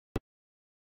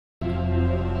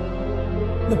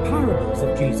The parables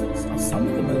of Jesus are some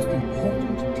of the most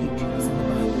important teachings in the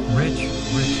Bible. Rich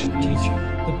teaching.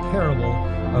 The parable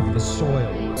of the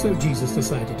soil. So Jesus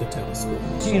decided to tell us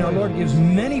all. See, our Lord gives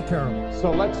many parables.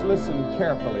 So let's listen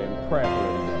carefully and prayerfully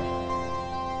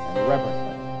and reverently.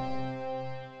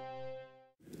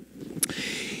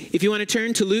 If you want to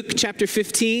turn to Luke chapter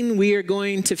 15, we are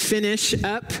going to finish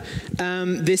up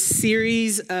this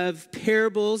series of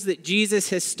parables that Jesus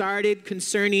has started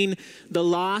concerning the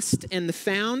lost and the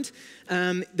found.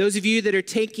 Those of you that are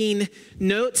taking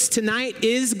notes, tonight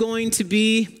is going to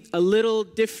be a little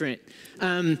different.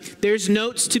 There's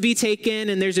notes to be taken,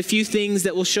 and there's a few things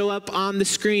that will show up on the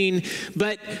screen.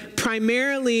 But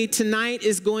primarily, tonight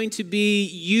is going to be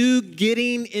you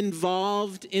getting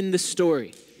involved in the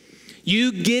story.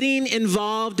 You getting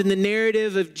involved in the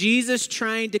narrative of Jesus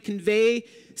trying to convey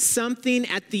something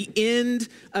at the end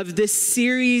of this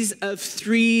series of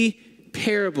 3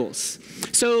 parables.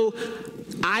 So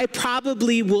I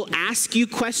probably will ask you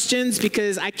questions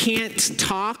because I can't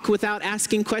talk without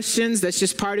asking questions. That's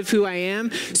just part of who I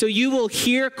am. So you will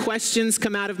hear questions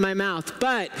come out of my mouth,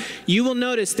 but you will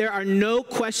notice there are no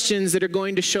questions that are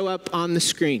going to show up on the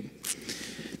screen.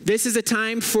 This is a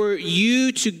time for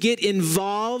you to get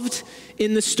involved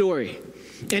in the story.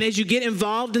 And as you get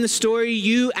involved in the story,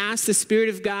 you ask the Spirit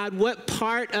of God, what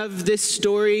part of this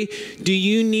story do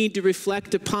you need to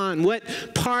reflect upon? What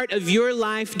part of your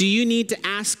life do you need to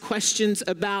ask questions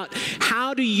about?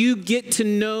 How do you get to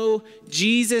know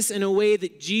Jesus in a way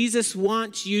that Jesus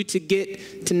wants you to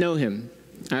get to know him?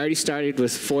 I already started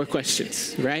with 4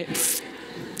 questions, right?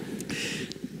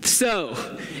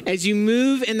 So, as you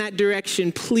move in that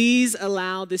direction, please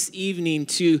allow this evening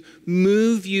to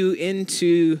move you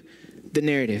into the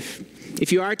narrative.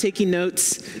 If you are taking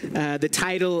notes, the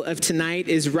title of tonight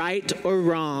is Right or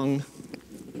Wrong,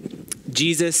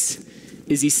 Jesus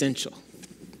is Essential.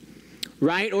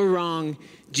 Right or wrong,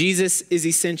 Jesus is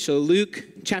essential. Luke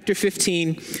chapter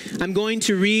 15, I'm going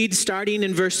to read starting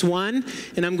in verse 1,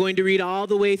 and I'm going to read all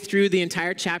the way through the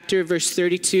entire chapter, verse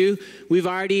 32. We've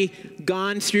already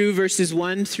gone through verses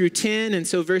 1 through 10, and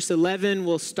so verse 11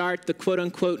 will start the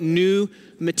quote-unquote new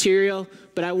material.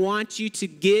 But I want you to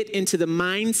get into the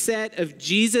mindset of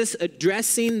Jesus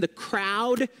addressing the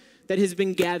crowd that has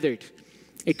been gathered.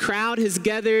 A crowd has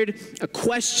gathered, a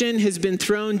question has been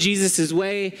thrown Jesus'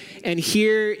 way, and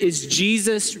here is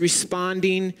Jesus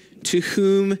responding to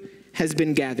whom has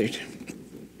been gathered.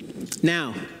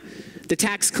 Now, the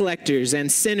tax collectors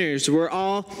and sinners were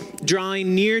all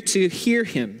drawing near to hear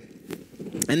him.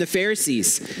 And the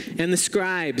Pharisees and the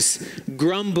scribes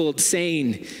grumbled,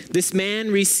 saying, "This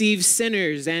man receives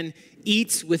sinners and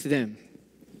eats with them."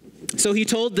 So he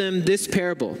told them this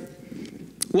parable.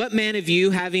 "What man of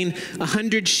you, having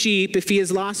 100 sheep, if he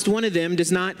has lost one of them,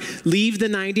 does not leave the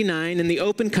 99 in the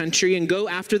open country and go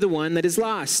after the one that is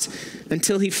lost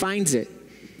until he finds it?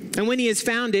 And when he has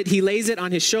found it, he lays it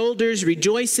on his shoulders,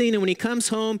 rejoicing. And when he comes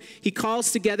home, he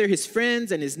calls together his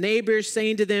friends and his neighbors,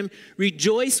 saying to them,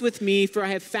 'Rejoice with me, for I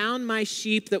have found my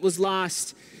sheep that was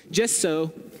lost.' Just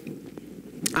so,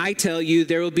 I tell you,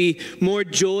 there will be more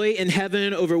joy in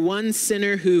heaven over one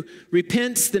sinner who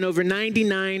repents than over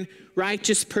 99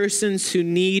 righteous persons who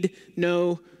need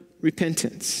no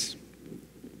repentance.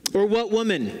 Or what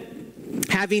woman,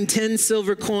 having 10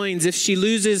 silver coins, if she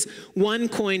loses one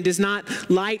coin, does not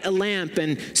light a lamp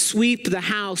and sweep the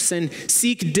house and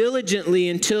seek diligently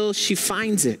until she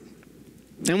finds it?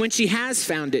 And when she has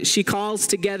found it, she calls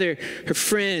together her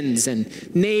friends and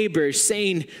neighbors,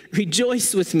 saying,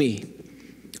 'Rejoice with me,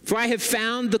 for I have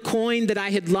found the coin that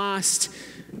I had lost.'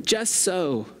 Just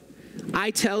so,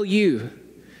 I tell you,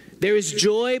 there is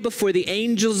joy before the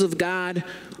angels of God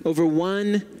over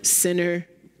one sinner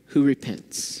who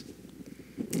repents."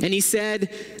 And he said,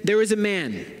 "There was a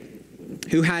man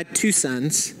who had 2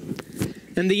 sons,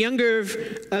 and the younger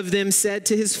of them said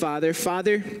to his father,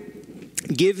 'Father,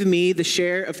 give me the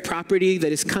share of property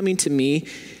that is coming to me.'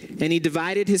 And he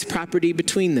divided his property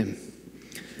between them.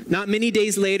 Not many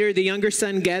days later, the younger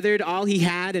son gathered all he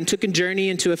had and took a journey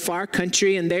into a far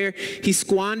country, and there he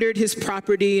squandered his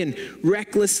property in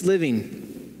reckless living.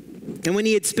 And when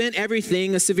he had spent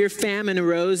everything, a severe famine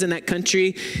arose in that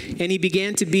country, and he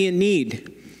began to be in need.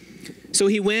 So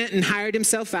he went and hired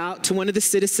himself out to one of the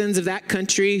citizens of that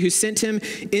country, who sent him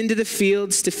into the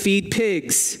fields to feed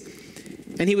pigs.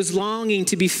 And he was longing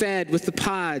to be fed with the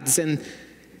pods and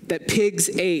that pigs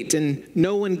ate, and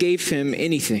no one gave him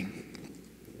anything.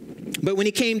 But when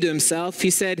he came to himself, he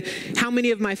said, 'How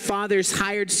many of my father's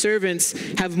hired servants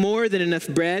have more than enough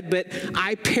bread, but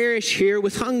I perish here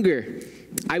with hunger?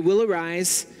 I will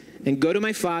arise and go to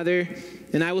my father,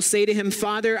 and I will say to him,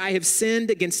 Father, I have sinned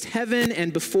against heaven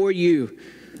and before you.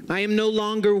 I am no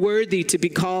longer worthy to be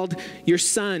called your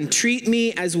son. Treat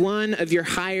me as one of your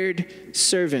hired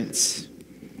servants."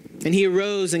 And he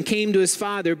arose and came to his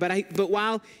father. But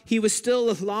while he was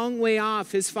still a long way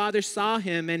off, his father saw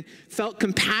him and felt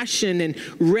compassion and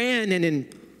ran and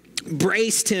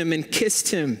embraced him and kissed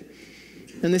him.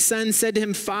 And the son said to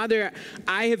him, "Father,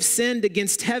 I have sinned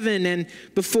against heaven and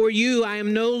before you. I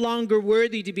am no longer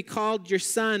worthy to be called your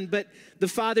son." But the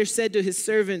father said to his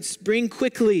servants, "Bring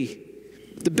quickly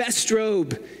the best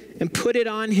robe and put it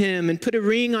on him, and put a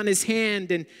ring on his hand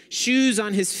and shoes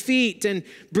on his feet, and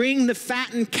bring the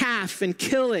fattened calf and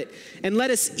kill it, and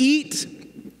let us eat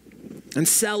and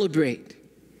celebrate.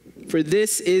 For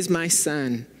this is my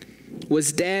son,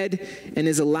 was dead and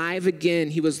is alive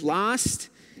again. He was lost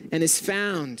and is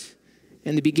found."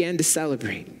 And they began to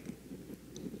celebrate.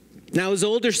 Now his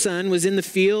older son was in the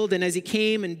field, and as he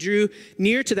came and drew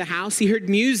near to the house, he heard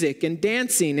music and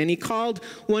dancing, and he called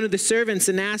one of the servants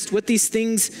and asked what these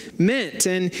things meant.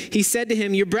 And he said to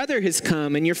him, "Your brother has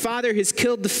come, and your father has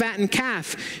killed the fattened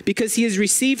calf, because he has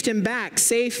received him back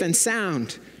safe and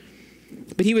sound."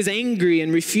 But he was angry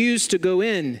and refused to go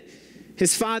in.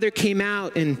 His father came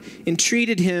out and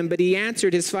entreated him, but he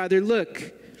answered his father,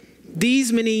 "Look,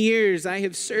 these many years I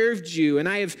have served you, and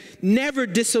I have never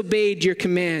disobeyed your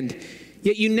command.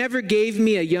 Yet you never gave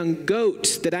me a young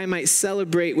goat that I might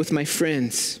celebrate with my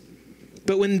friends.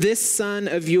 But when this son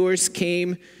of yours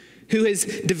came, who has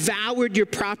devoured your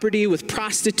property with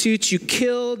prostitutes, you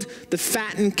killed the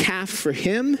fattened calf for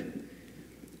him."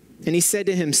 And he said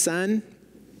to him, "Son,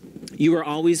 you are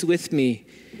always with me,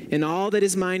 and all that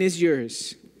is mine is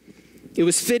yours. It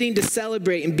was fitting to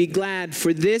celebrate and be glad,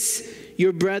 for this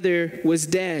your brother was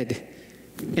dead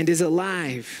and is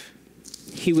alive.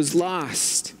 He was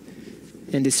lost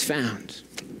and is found."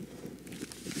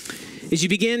 As you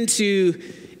begin to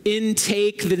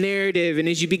intake the narrative, and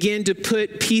as you begin to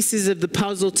put pieces of the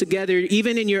puzzle together,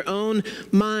 even in your own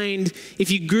mind,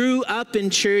 if you grew up in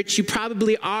church, you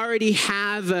probably already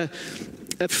have a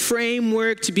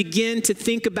framework to begin to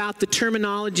think about the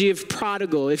terminology of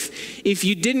prodigal. If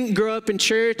you didn't grow up in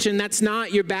church and that's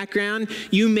not your background,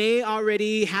 you may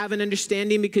already have an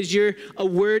understanding because you're a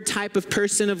word type of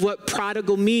person of what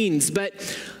prodigal means. But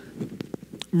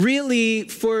really,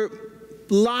 for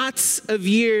lots of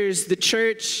years, the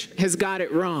church has got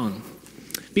it wrong.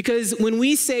 Because when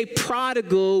we say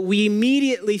prodigal, we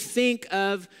immediately think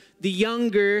of the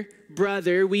younger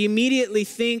brother. We immediately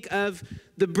think of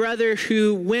the brother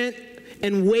who went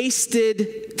and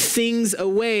wasted things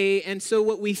away. And so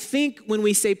what we think when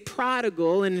we say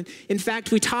prodigal, and in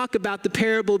fact we talk about the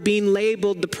parable being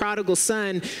labeled the prodigal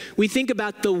son, we think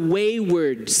about the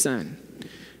wayward son.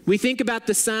 We think about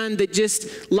the son that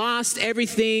just lost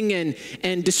everything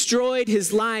and destroyed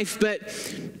his life. But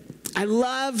I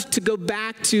love to go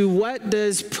back to, what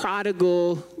does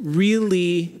prodigal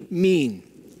really mean?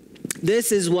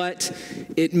 This is what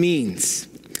it means.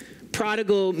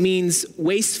 Prodigal means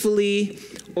wastefully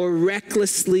or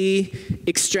recklessly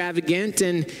extravagant.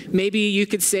 And maybe you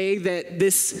could say that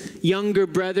this younger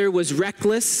brother was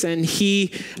reckless and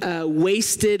he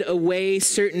wasted away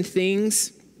certain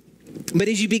things. But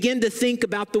as you begin to think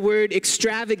about the word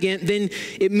extravagant, then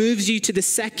it moves you to the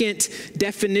second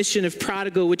definition of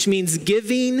prodigal, which means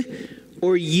giving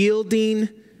or yielding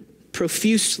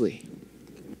profusely.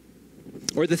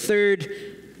 Or the third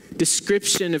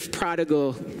description of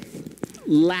prodigal,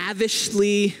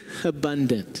 lavishly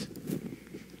abundant.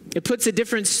 It puts a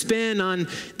different spin on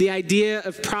the idea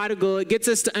of prodigal. It gets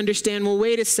us to understand, well,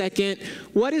 wait a second,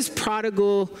 what is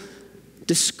prodigal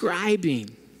describing?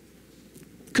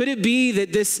 Could it be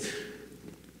that this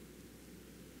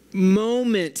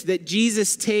moment that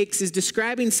Jesus takes is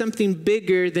describing something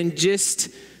bigger than just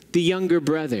the younger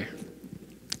brother?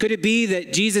 Could it be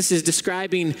that Jesus is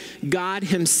describing God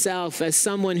himself as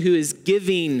someone who is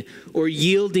giving or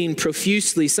yielding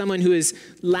profusely, someone who is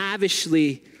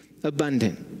lavishly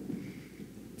abundant?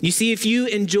 You see, if you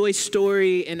enjoy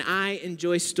story and I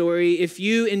enjoy story, if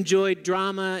you enjoy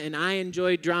drama and I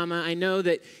enjoy drama, I know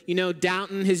that,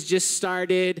 Downton has just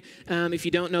started. If you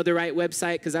don't know the right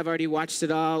website, because I've already watched it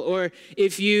all. Or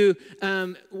if you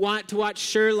want to watch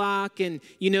Sherlock, and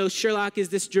Sherlock is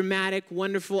this dramatic,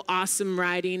 wonderful, awesome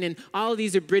writing, and all of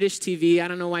these are British TV. I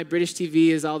don't know why British TV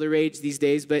is all the rage these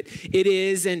days, but it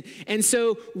is. And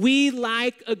so we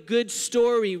like a good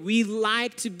story. We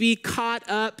like to be caught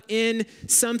up in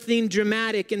something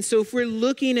dramatic. And so if we're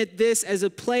looking at this as a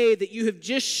play that you have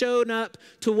just shown up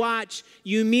to watch,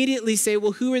 you immediately say,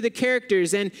 well, who are the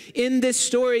characters? And in this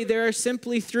story, there are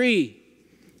simply three.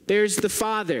 There's the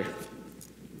father,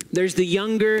 there's the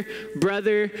younger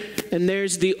brother, and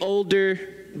there's the older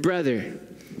brother.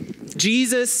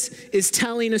 Jesus is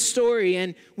telling a story,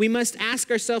 and we must ask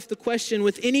ourselves the question,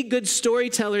 with any good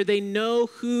storyteller, they know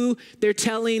who they're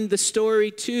telling the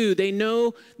story to. They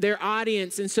know their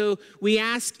audience. And so we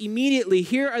ask immediately,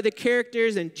 here are the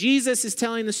characters, and Jesus is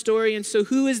telling the story. And so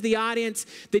who is the audience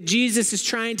that Jesus is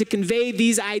trying to convey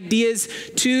these ideas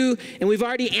to? And we've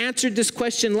already answered this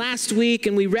question last week,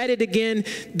 and we read it again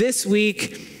this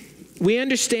week. We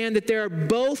understand that there are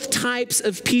both types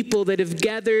of people that have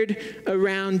gathered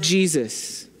around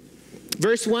Jesus.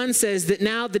 Verse 1 says that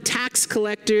now the tax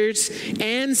collectors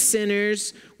and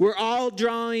sinners were all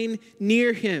drawing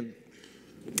near him.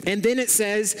 And then it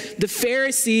says the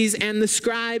Pharisees and the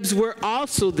scribes were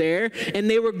also there, and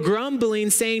they were grumbling,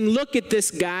 saying, "Look at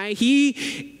this guy.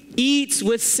 He eats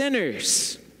with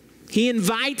sinners." He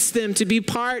invites them to be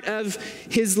part of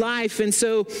his life. And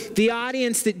so the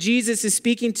audience that Jesus is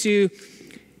speaking to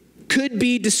could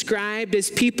be described as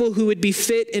people who would be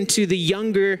fit into the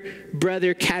younger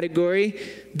brother category,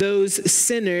 those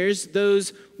sinners,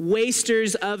 those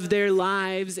wasters of their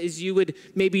lives, as you would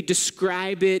maybe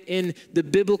describe it in the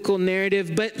biblical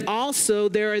narrative. But also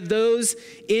there are those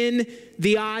in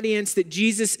the audience that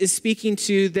Jesus is speaking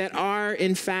to that are,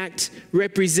 in fact,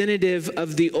 representative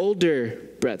of the older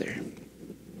brother.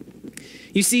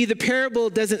 You see, the parable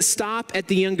doesn't stop at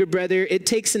the younger brother. It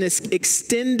takes an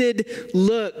extended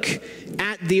look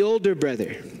at the older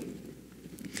brother.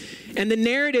 And the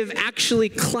narrative actually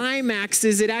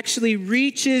climaxes, it actually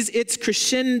reaches its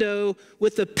crescendo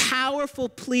with a powerful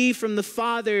plea from the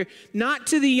father, not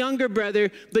to the younger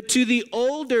brother, but to the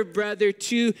older brother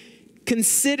to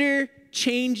consider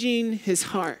changing his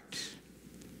heart.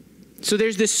 So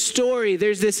there's this story,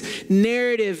 there's this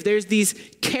narrative, there's these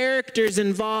characters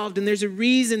involved, and there's a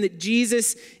reason that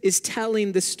Jesus is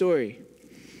telling the story.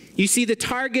 You see, the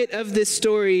target of this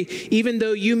story, even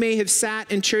though you may have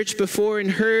sat in church before and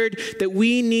heard that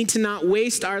we need to not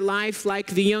waste our life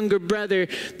like the younger brother,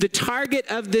 the target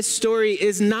of this story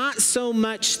is not so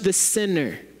much the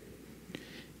sinner.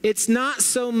 It's not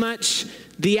so much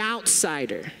the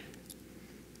outsider.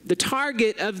 The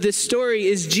target of this story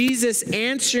is Jesus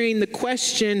answering the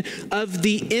question of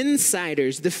the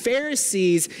insiders. The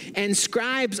Pharisees and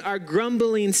scribes are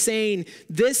grumbling, saying,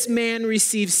 "This man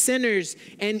receives sinners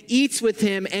and eats with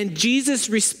him." And Jesus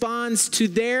responds to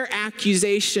their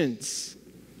accusations.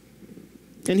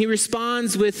 And he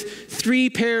responds with 3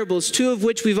 parables, 2 of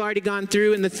which we've already gone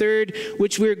through, and the third,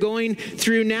 which we're going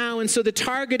through now. And so the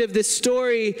target of this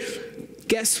story,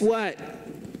 guess what?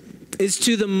 Is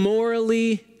to the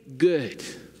morally good.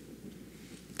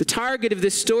 The target of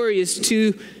this story is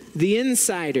to the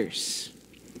insiders.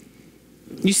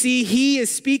 You see, he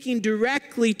is speaking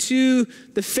directly to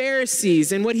the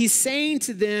Pharisees, and what he's saying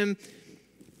to them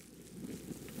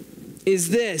is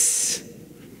this.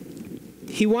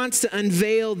 He wants to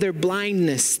unveil their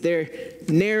blindness, their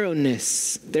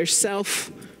narrowness, their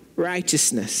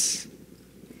self-righteousness.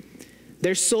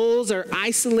 Their souls are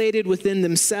isolated within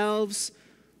themselves,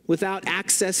 without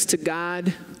access to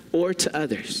God or to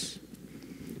others.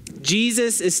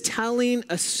 Jesus is telling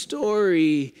a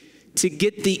story to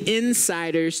get the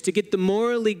insiders, to get the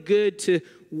morally good to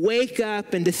wake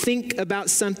up and to think about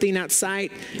something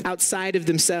outside of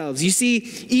themselves. You see,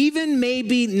 even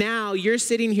maybe now you're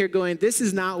sitting here going, "This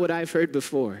is not what I've heard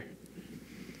before."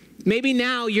 Maybe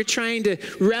now you're trying to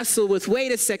wrestle with,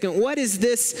 wait a second, what is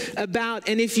this about?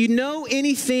 And if you know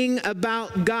anything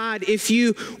about God, if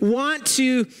you want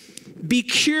to be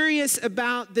curious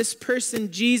about this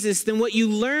person, Jesus, then what you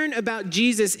learn about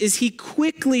Jesus is he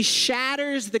quickly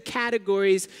shatters the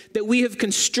categories that we have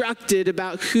constructed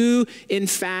about who, in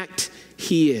fact,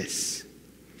 he is.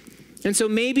 And so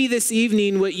maybe this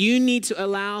evening, what you need to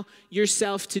allow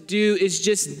yourself to do is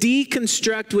just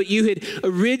deconstruct what you had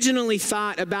originally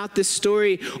thought about this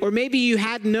story, or maybe you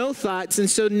had no thoughts, and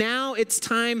so now it's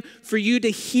time for you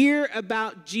to hear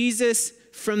about Jesus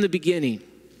from the beginning.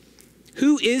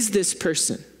 Who is this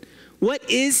person? What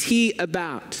is he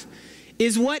about?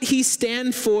 Is what he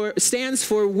stands for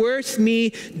worth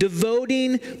me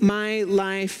devoting my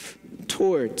life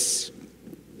towards?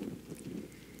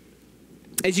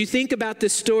 As you think about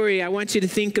this story, I want you to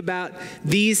think about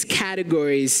these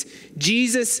categories.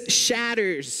 Jesus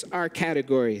shatters our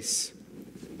categories.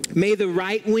 May the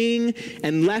right wing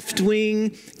and left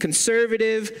wing,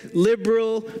 conservative,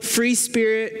 liberal, free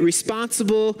spirit,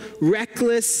 responsible,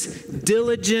 reckless,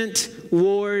 diligent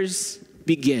wars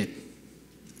begin.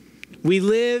 We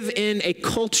live in a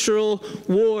cultural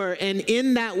war, and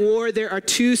in that war, there are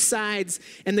two sides.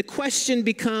 And the question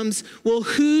becomes, well,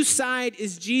 whose side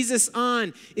is Jesus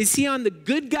on? Is he on the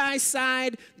good guy's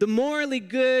side, the morally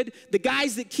good, the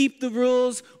guys that keep the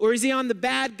rules, or is he on the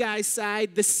bad guy's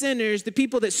side, the sinners, the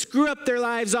people that screw up their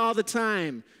lives all the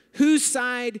time? Whose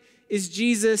side is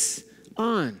Jesus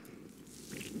on?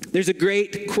 There's a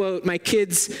great quote. My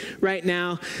kids right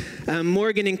now,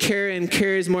 Morgan and Kara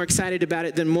is more excited about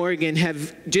it than Morgan,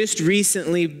 have just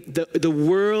recently, the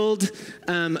world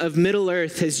of Middle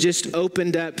Earth has just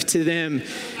opened up to them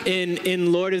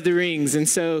in Lord of the Rings. And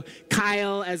so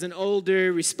Kyle, as an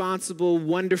older, responsible,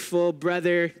 wonderful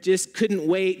brother, just couldn't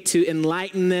wait to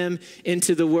enlighten them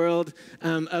into the world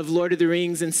of Lord of the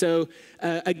Rings. And so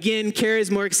again, Kara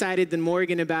is more excited than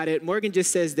Morgan about it. Morgan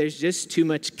just says there's just too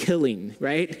much killing,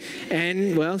 right?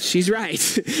 And, well, she's right.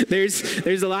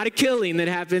 There's a lot of killing that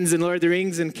happens in Lord of the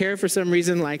Rings, and Kara, for some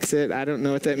reason, likes it. I don't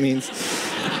know what that means.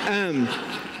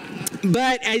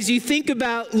 But as you think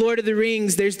about Lord of the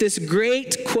Rings, there's this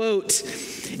great quote,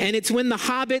 and it's when the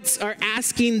hobbits are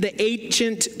asking the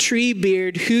ancient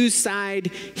Treebeard whose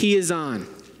side he is on.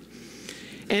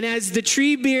 And as the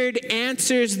Treebeard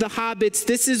answers the hobbits,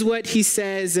 this is what he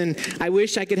says, and I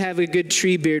wish I could have a good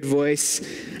Treebeard voice.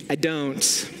 I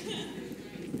don't.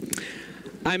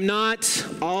 I'm not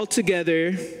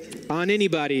altogether on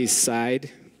anybody's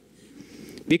side,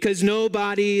 because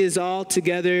nobody is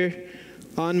altogether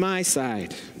on my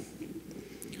side.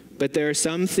 But there are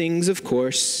some things, of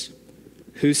course,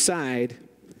 whose side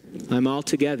I'm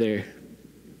altogether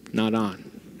not on.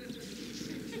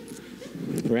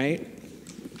 Right?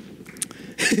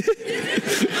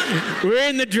 We're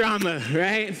in the drama,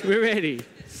 right? We're ready.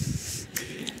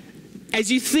 As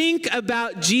you think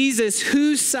about Jesus,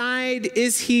 whose side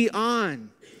is he on?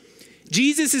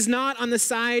 Jesus is not on the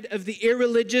side of the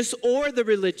irreligious or the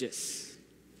religious,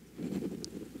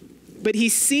 but he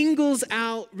singles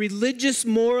out religious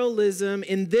moralism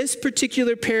in this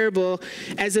particular parable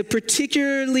as a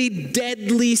particularly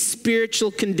deadly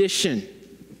spiritual condition.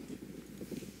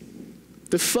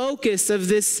 The focus of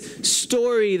this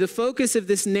story, the focus of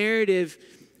this narrative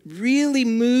really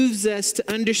moves us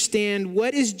to understand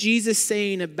what is Jesus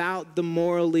saying about the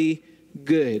morally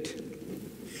good.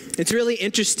 It's really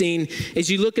interesting as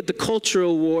you look at the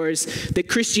cultural wars that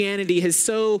Christianity has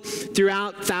so,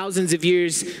 throughout thousands of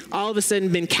years, all of a sudden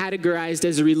been categorized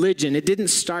as a religion. It didn't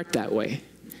start that way.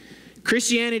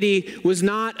 Christianity was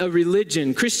not a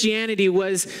religion. Christianity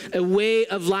was a way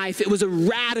of life. It was a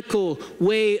radical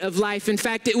way of life. In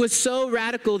fact, it was so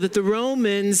radical that the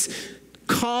Romans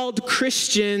called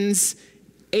Christians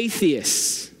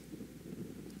atheists.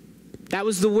 That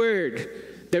was the word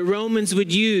that Romans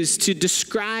would use to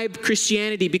describe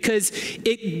Christianity, because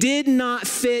it did not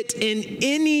fit in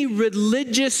any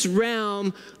religious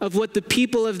realm of what the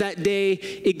people of that day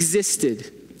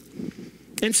existed.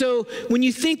 And so when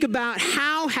you think about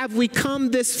how have we come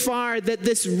this far, that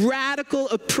this radical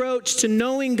approach to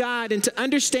knowing God and to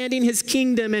understanding his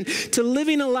kingdom and to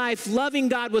living a life, loving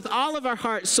God with all of our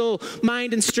heart, soul,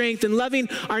 mind, and strength, and loving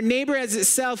our neighbor as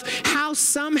itself, how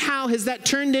somehow has that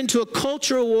turned into a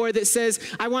cultural war that says,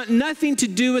 I want nothing to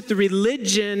do with the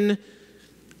religion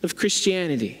of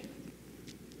Christianity?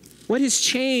 What has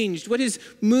changed? What has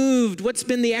moved? What's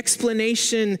been the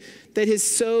explanation that has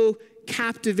so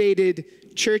captivated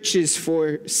churches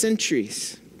for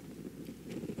centuries?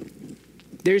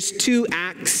 There's two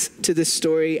acts to this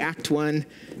story, Act 1,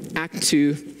 Act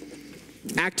 2.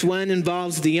 Act 1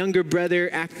 involves the younger brother.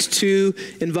 Act 2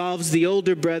 involves the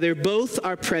older brother. Both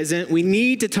are present. We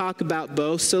need to talk about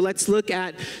both. So let's look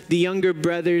at the younger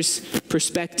brother's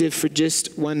perspective for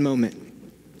just one moment.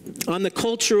 On the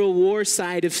cultural war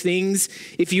side of things,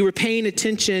 if you were paying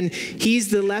attention,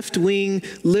 he's the left-wing,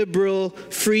 liberal,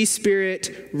 free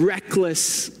spirit,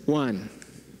 reckless one.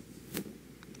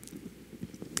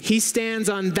 He stands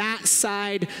on that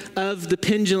side of the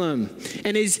pendulum.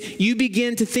 And as you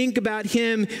begin to think about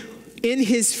him in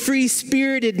his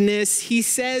free-spiritedness, he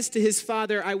says to his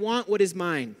father, I want what is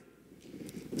mine.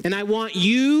 And I want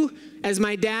you, as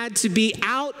my dad, to be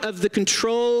out of the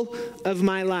control of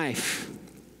my life.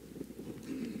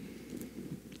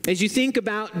 As you think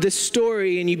about this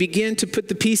story and you begin to put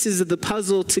the pieces of the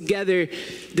puzzle together,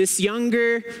 this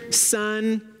younger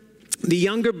son, the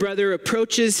younger brother,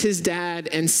 approaches his dad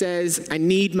and says, I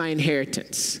need my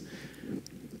inheritance.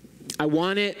 I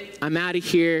want it. I'm out of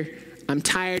here. I'm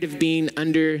tired of being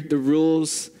under the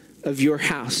rules of your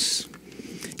house.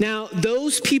 Now,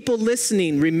 those people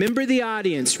listening, remember the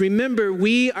audience. Remember,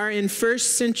 we are in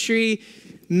first century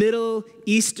Middle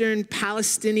Eastern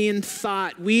Palestinian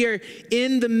thought. We are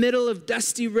in the middle of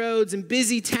dusty roads and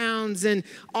busy towns and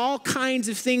all kinds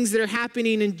of things that are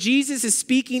happening. And Jesus is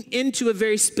speaking into a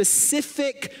very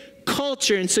specific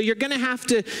culture. And so you're going to have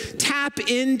to tap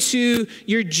into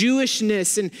your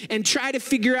Jewishness and try to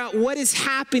figure out what is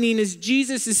happening as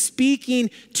Jesus is speaking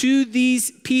to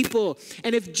these people.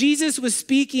 And if Jesus was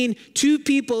speaking to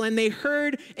people and they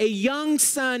heard a young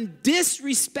son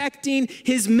disrespecting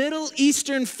his Middle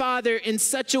Eastern father in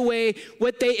such a way,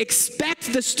 what they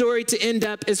expect the story to end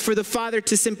up is for the father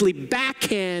to simply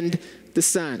backhand the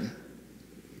son.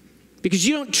 Because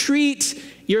you don't treat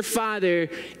your father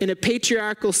in a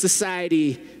patriarchal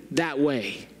society that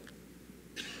way.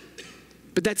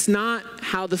 But that's not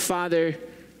how the father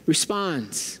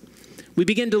responds. We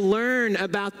begin to learn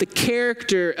about the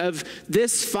character of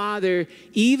this father,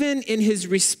 even in his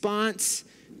response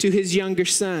to his younger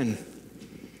son.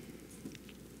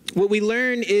 What we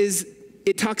learn is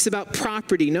it talks about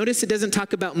property. Notice it doesn't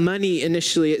talk about money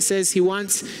initially. It says he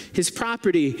wants his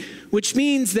property, which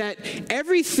means that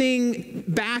everything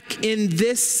back in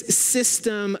this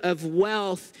system of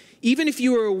wealth, even if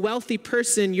you were a wealthy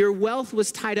person, your wealth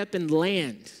was tied up in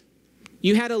land.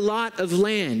 You had a lot of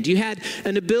land. You had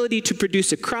an ability to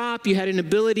produce a crop. You had an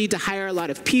ability to hire a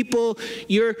lot of people.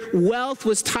 Your wealth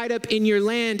was tied up in your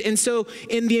land. And so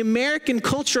in the American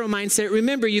cultural mindset,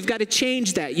 remember, you've got to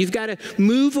change that. You've got to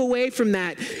move away from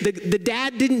that. The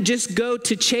dad didn't just go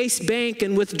to Chase Bank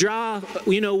and withdraw,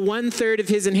 1/3 of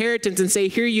his inheritance and say,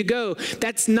 here you go.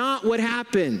 That's not what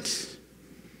happened.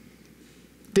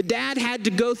 The dad had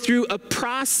to go through a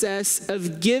process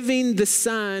of giving the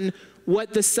son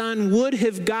what the son would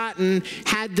have gotten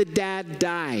had the dad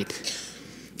died.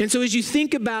 And so as you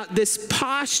think about this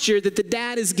posture that the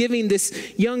dad is giving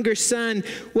this younger son,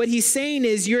 what he's saying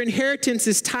is your inheritance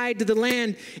is tied to the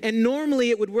land. And normally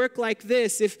it would work like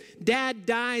this. If dad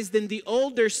dies, then the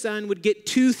older son would get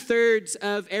 2/3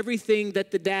 of everything that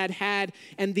the dad had,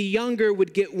 and the younger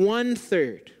would get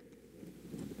 1/3.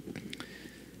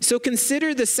 So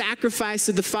consider the sacrifice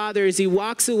of the father as he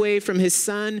walks away from his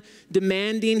son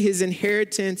demanding his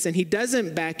inheritance, and he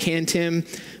doesn't backhand him,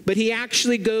 but he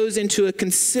actually goes into a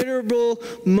considerable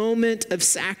moment of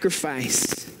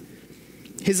sacrifice.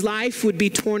 His life would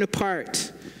be torn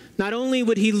apart. Not only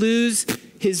would he lose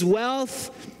his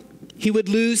wealth, he would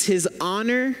lose his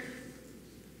honor,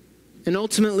 and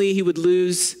ultimately he would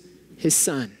lose his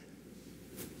son.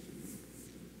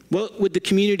 What would the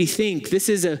community think? This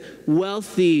is a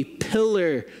wealthy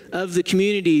pillar of the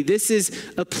community. This is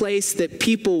a place that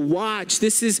people watch.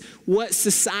 This is what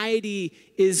society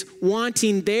is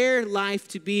wanting their life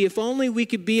to be. If only we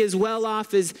could be as well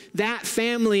off as that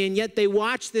family. And yet they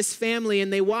watch this family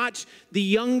and they watch the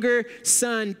younger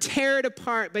son tear it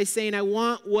apart by saying, I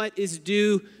want what is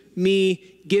due me.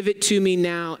 Give it to me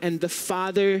now. And the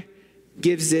father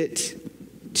gives it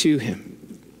to him.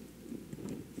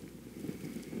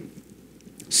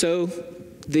 So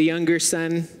the younger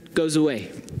son goes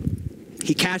away.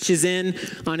 He cashes in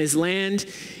on his land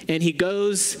and he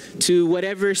goes to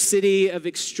whatever city of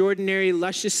extraordinary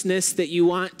lusciousness that you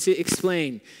want to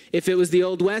explain. If it was the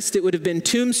Old West, it would have been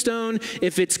Tombstone.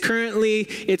 If it's currently,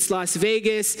 it's Las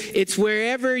Vegas. It's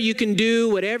wherever you can do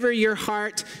whatever your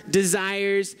heart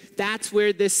desires. That's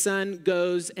where this son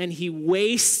goes, and he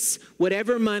wastes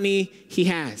whatever money he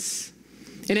has.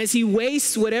 And as he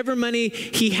wastes whatever money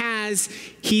he has,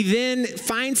 he then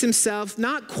finds himself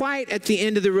not quite at the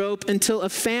end of the rope until a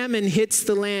famine hits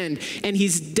the land, and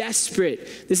he's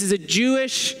desperate. This is a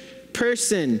Jewish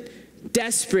person,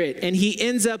 desperate, and he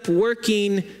ends up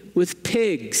working with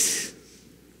pigs.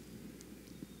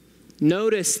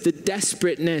 Notice the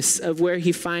desperateness of where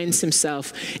he finds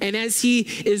himself. And as he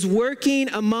is working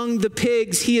among the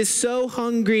pigs, he is so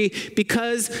hungry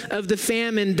because of the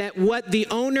famine that what the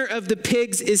owner of the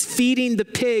pigs is feeding the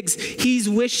pigs, he's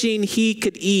wishing he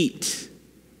could eat.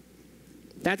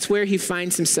 That's where he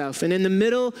finds himself. And in the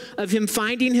middle of him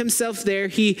finding himself there,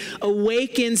 he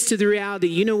awakens to the reality,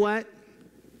 you know what?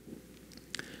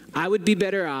 I would be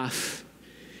better off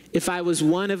if I was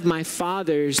one of my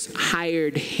father's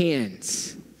hired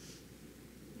hands.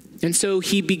 And so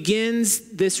he begins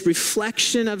this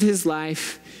reflection of his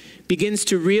life, begins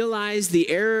to realize the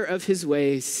error of his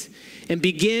ways, and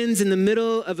begins in the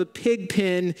middle of a pig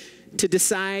pen to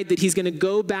decide that he's going to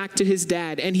go back to his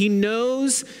dad. And he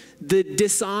knows the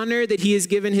dishonor that he has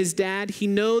given his dad. He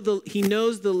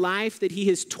knows the life that he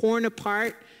has torn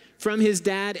apart from his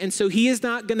dad, and so he is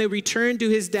not going to return to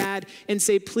his dad and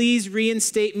say, please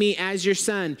reinstate me as your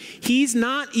son. He's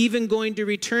not even going to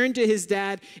return to his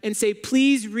dad and say,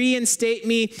 please reinstate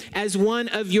me as one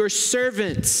of your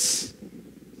servants.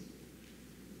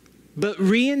 but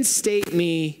reinstate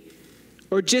me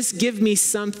or just give me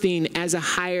something as a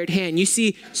hired hand. You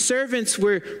see, servants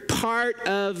were part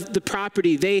of the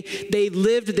property. They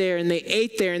lived there and they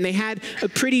ate there and they had a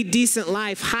pretty decent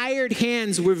life. Hired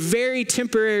hands were very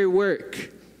temporary work.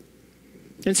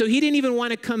 And so he didn't even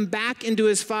want to come back into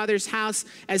his father's house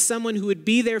as someone who would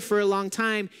be there for a long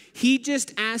time. He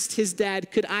just asked his dad,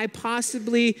 could I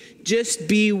possibly just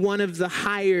be one of the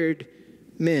hired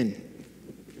men?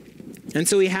 And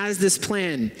so he has this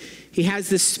plan. He has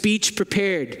this speech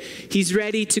prepared. He's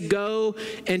ready to go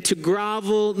and to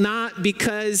grovel, not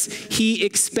because he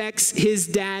expects his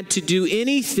dad to do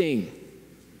anything.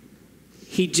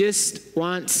 He just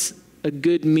wants a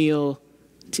good meal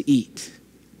to eat.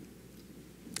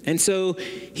 And so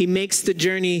he makes the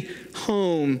journey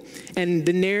home, and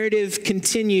the narrative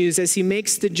continues. As he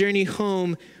makes the journey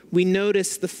home, we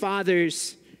notice the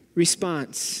father's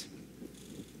response.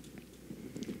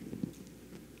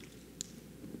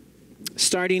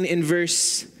 Starting in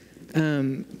verse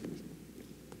 20.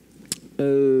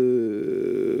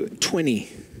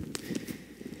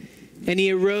 And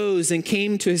he arose and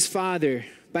came to his father,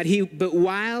 but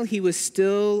while he was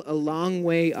still a long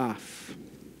way off,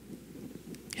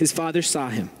 his father saw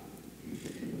him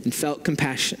and felt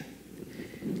compassion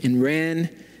and ran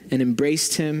and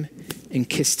embraced him and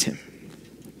kissed him.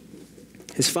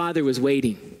 His father was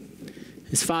waiting.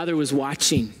 His father was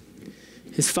watching.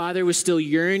 His father was still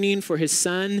yearning for his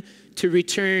son to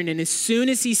return. And as soon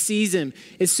as he sees him,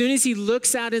 as soon as he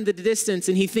looks out in the distance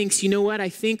and he thinks, you know what, I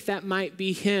think that might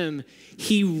be him,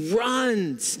 he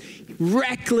runs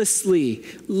recklessly,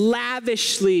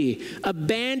 lavishly,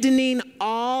 abandoning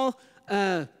all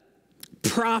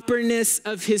properness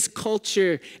of his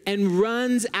culture and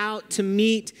runs out to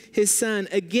meet his son.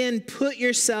 Again, put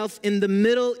yourself in the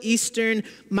Middle Eastern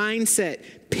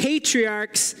mindset.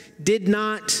 Patriarchs did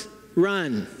not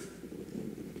run.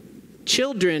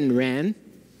 Children ran.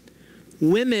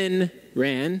 Women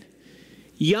ran.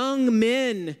 Young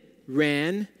men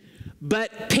ran.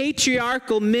 But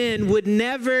patriarchal men would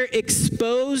never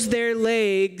expose their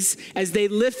legs as they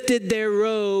lifted their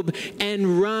robe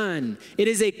and run. It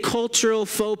is a cultural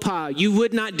faux pas. You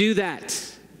would not do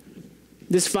that.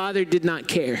 This father did not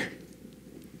care.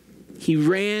 He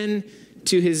ran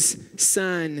to his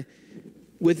son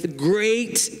with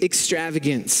great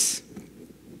extravagance.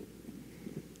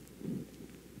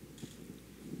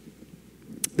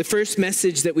 The first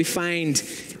message that we find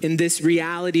in this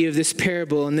reality of this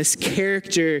parable and this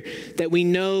character that we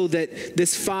know that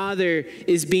this father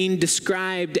is being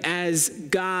described as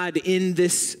God in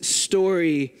this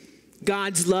story.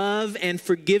 God's love and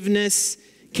forgiveness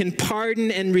can pardon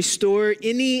and restore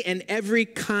any and every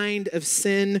kind of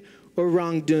sin or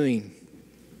wrongdoing.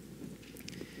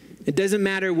 It doesn't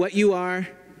matter what you are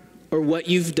or what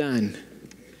you've done.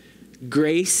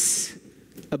 Grace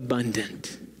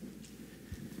abundant.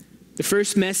 The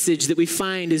first message that we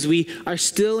find is we are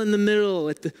still in the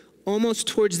middle, almost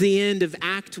towards the end of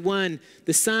Act 1.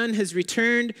 The son has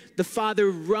returned. The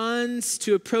father runs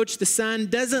to approach the son,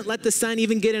 doesn't let the son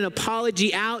even get an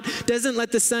apology out, doesn't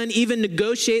let the son even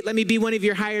negotiate, let me be one of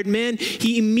your hired men.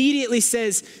 He immediately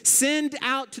says, send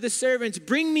out to the servants,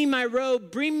 bring me my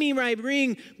robe, bring me my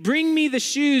ring, bring me the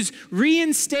shoes,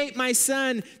 reinstate my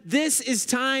son. This is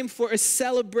time for a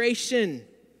celebration.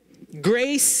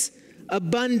 Grace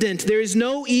abundant. There is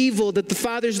no evil that the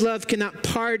Father's love cannot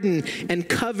pardon and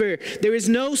cover. There is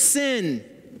no sin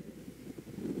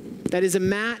that is a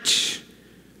match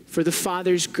for the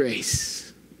Father's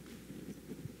grace.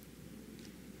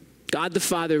 God the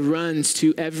Father runs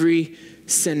to every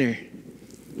sinner,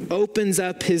 opens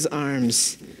up his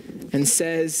arms, and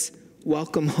says,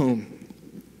 welcome home.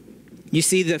 You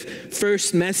see, the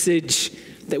first message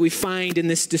that we find in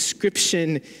this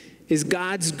description is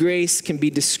God's grace can be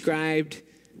described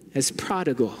as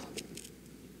prodigal.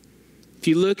 If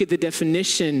you look at the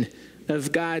definition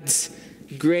of God's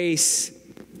grace,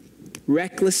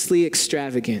 recklessly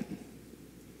extravagant,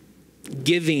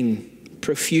 giving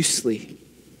profusely,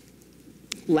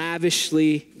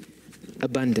 lavishly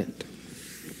abundant.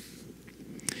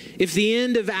 If the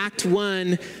end of Act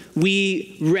 1,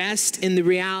 we rest in the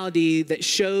reality that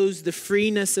shows the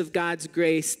freeness of God's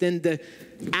grace, then the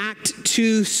Act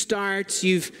 2 starts.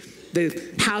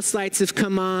 The house lights have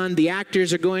come on. The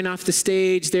actors are going off the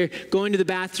stage. They're going to the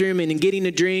bathroom and getting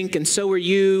a drink, and so are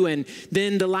you. And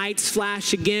then the lights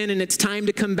flash again, and it's time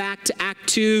to come back to Act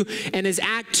 2. And as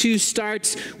Act 2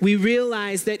 starts, we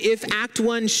realize that if Act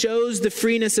 1 shows the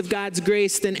freeness of God's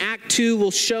grace, then Act 2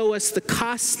 will show us the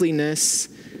costliness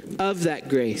of that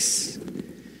grace.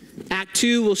 Act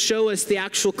 2 will show us the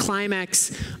actual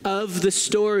climax of the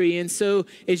story. And so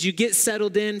as you get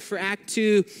settled in for Act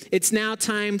 2, it's now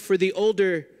time for the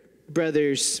older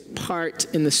brother's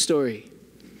part in the story.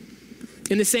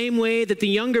 In the same way that the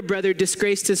younger brother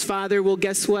disgraced his father, well,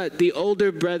 guess what? The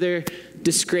older brother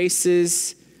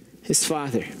disgraces his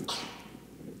father.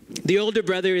 The older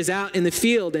brother is out in the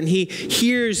field and he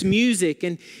hears music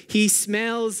and he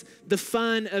smells the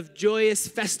fun of joyous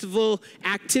festival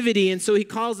activity. And so he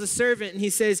calls the servant and he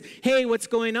says, "Hey, what's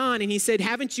going on?" And he said,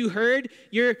 "Haven't you heard?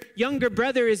 Your younger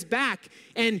brother is back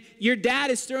and your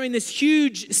dad is throwing this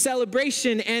huge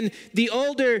celebration." And the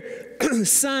older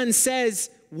son says,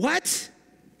 "What?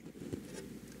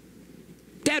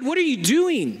 Dad, what are you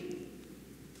doing?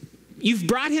 You've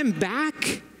brought him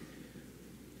back?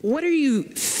 What are you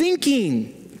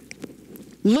thinking?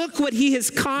 Look what he has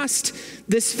cost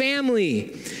this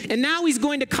family. And now he's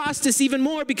going to cost us even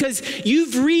more because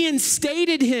you've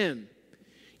reinstated him.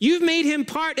 You've made him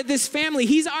part of this family.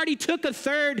 He's already took a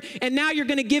third, and now you're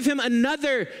going to give him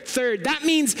another third. That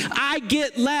means I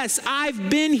get less.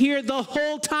 I've been here the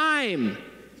whole time.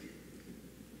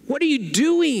 What are you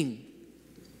doing?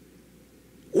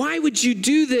 Why would you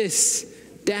do this,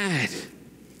 Dad?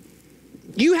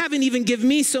 You haven't even given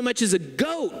me so much as a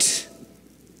goat.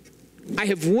 I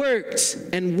have worked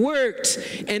and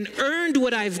earned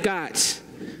what I've got.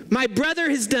 My brother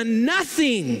has done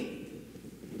nothing.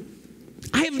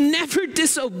 I have never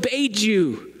disobeyed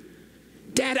you.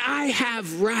 Dad, I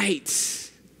have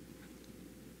rights."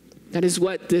 That is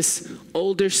what this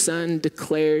older son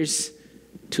declares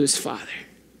to his father.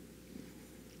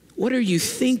 What are you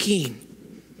thinking?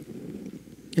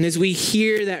 And as we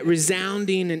hear that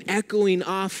resounding and echoing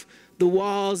off the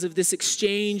walls of this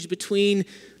exchange between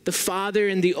the father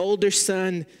and the older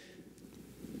son,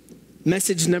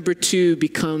 message number 2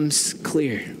 becomes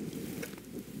clear.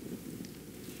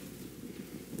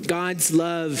 God's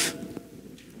love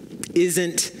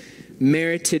isn't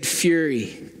merited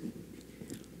fury.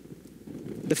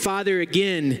 The father,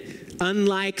 again,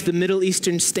 unlike the Middle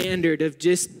Eastern standard of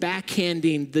just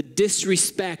backhanding the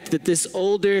disrespect that this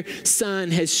older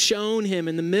son has shown him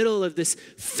in the middle of this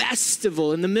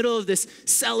festival, in the middle of this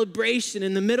celebration,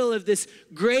 in the middle of this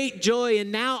great joy,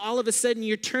 and now all of a sudden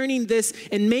you're turning this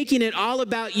and making it all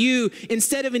about you.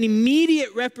 Instead of an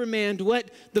immediate reprimand, what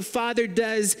the father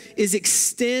does is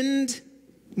extend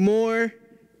more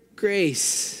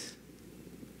grace.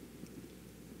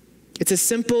 It's a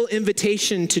simple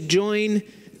invitation to join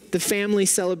the family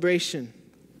celebration.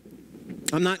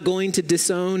 I'm not going to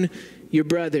disown your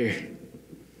brother,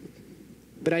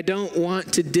 but I don't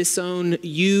want to disown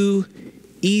you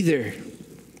either.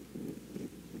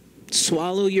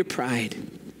 Swallow your pride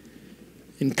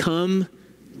and come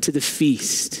to the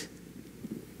feast.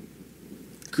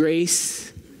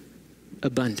 Grace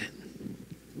abundant.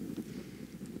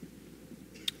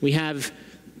 We have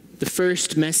the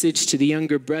first message to the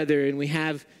younger brother, and we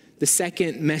have the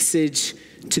second message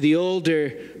to the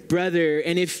older brother.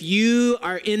 And if you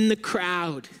are in the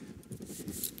crowd,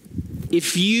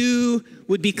 if you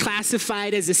would be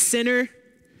classified as a sinner,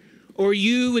 or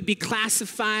you would be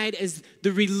classified as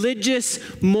the religious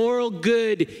moral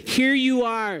good, here you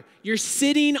are. You're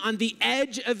sitting on the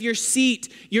edge of your seat.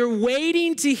 You're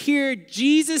waiting to hear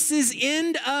Jesus'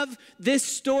 end of this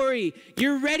story.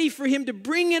 You're ready for him to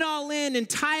bring it all in and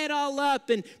tie it all up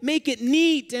and make it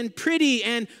neat and pretty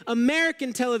and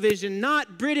American television,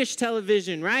 not British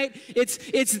television, right? It's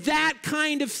that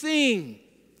kind of thing.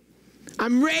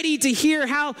 I'm ready to hear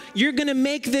how you're going to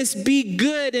make this be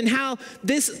good and how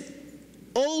this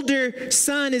older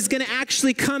son is going to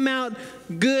actually come out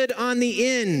good on the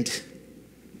end.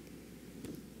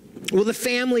 Will the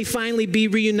family finally be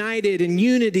reunited in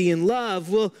unity and love?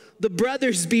 Will the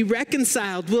brothers be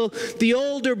reconciled? Will the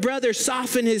older brother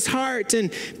soften his heart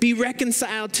and be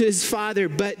reconciled to his father?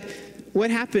 But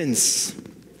what happens?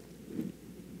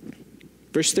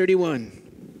 Verse 31.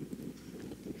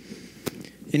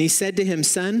 And he said to him,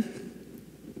 "Son,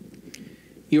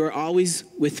 you are always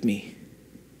with me,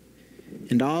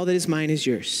 and all that is mine is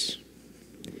yours.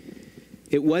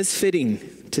 It was fitting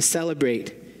to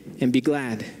celebrate and be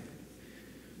glad.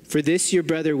 For this your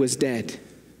brother was dead,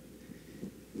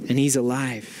 and he's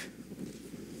alive.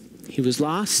 He was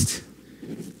lost,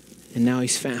 and now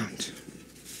he's found."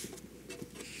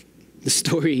 The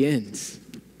story ends.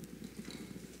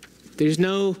 There's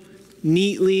no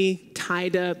neatly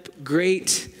tied up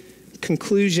great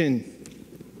conclusion.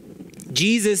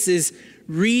 Jesus is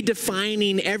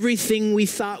redefining everything we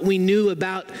thought we knew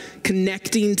about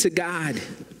connecting to God.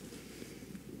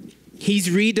 He's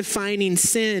redefining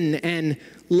sin and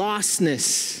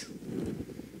lostness.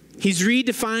 He's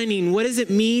redefining what does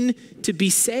it mean to be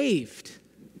saved?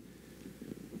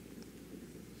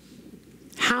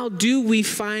 How do we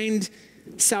find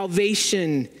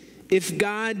salvation if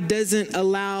God doesn't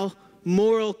allow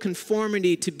moral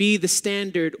conformity to be the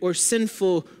standard or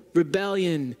sinful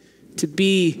rebellion to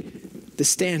be the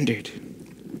standard?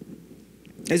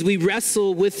 As we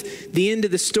wrestle with the end of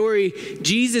the story,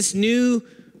 Jesus knew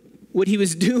what he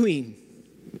was doing.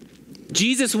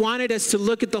 Jesus wanted us to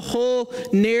look at the whole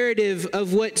narrative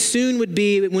of what soon would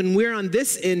be, when we're on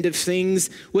this end of things,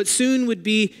 what soon would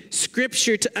be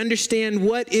Scripture, to understand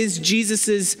what is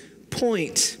Jesus's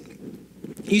point.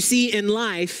 You see, in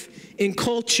life, in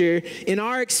culture, in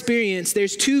our experience,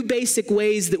 there's two basic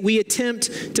ways that we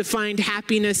attempt to find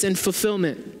happiness and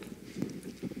fulfillment.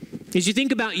 As you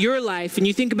think about your life and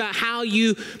you think about how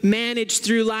you manage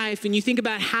through life and you think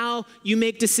about how you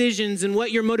make decisions and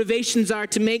what your motivations are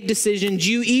to make decisions,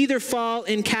 you either fall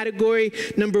in category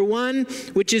number one,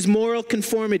 which is moral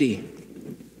conformity.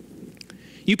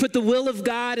 You put the will of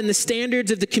God and the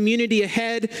standards of the community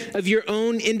ahead of your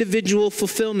own individual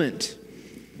fulfillment.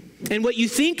 And what you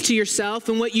think to yourself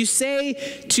and what you say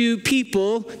to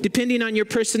people, depending on your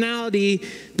personality,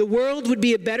 the world would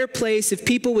be a better place if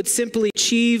people would simply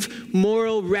achieve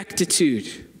moral rectitude.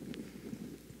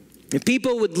 If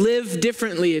people would live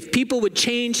differently, if people would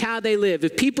change how they live,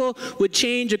 if people would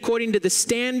change according to the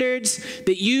standards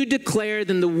that you declare,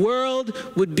 then the world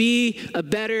would be a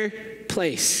better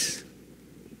place.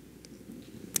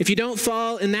 If you don't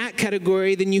fall in that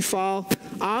category, then you fall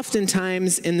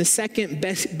oftentimes in the second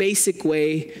basic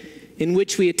way in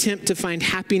which we attempt to find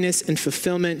happiness and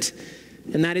fulfillment,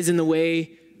 and that is in the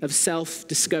way of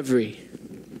self-discovery.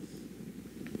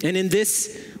 And in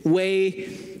this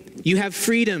way, you have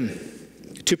freedom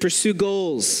to pursue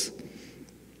goals.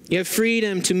 You have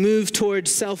freedom to move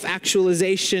towards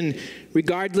self-actualization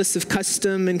regardless of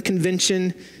custom and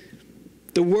convention.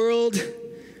 The world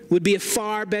would be a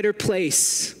far better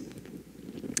place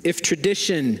if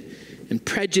tradition and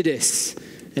prejudice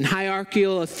and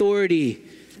hierarchical authority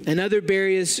and other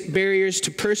barriers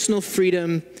to personal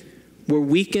freedom were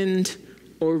weakened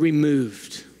or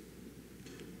removed.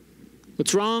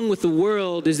 What's wrong with the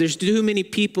world is there's too many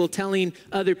people telling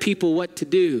other people what to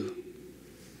do.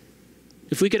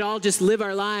 If we could all just live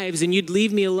our lives and you'd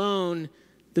leave me alone,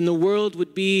 then the world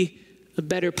would be a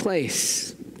better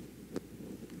place.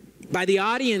 By the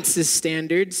audience's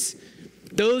standards,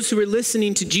 those who are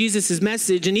listening to Jesus'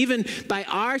 message, and even by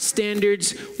our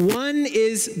standards, one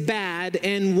is bad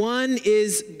and one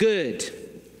is good.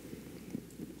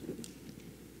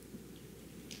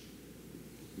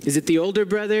 Is it the older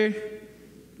brother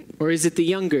or is it the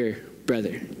younger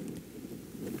brother?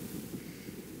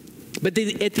 But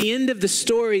at the end of the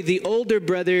story, the older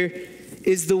brother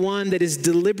is the one that is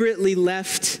deliberately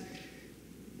left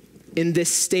in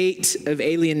this state of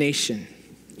alienation.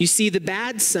 You see, the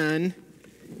bad son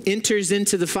enters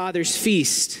into the father's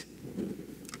feast,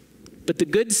 but the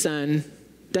good son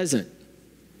doesn't.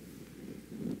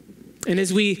 And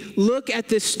as we look at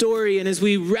this story and as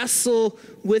we wrestle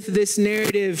with this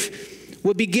narrative,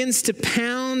 what begins to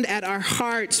pound at our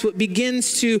hearts, what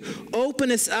begins to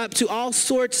open us up to all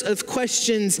sorts of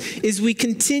questions, is we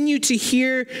continue to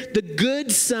hear the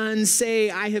good son say,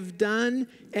 "I have done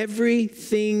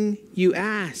everything you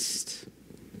asked.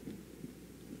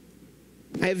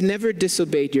 I have never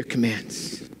disobeyed your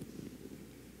commands."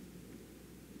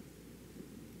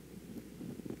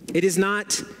 It is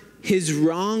not his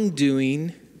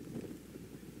wrongdoing,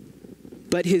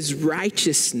 but his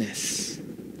righteousness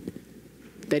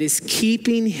that is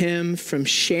keeping him from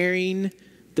sharing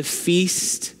the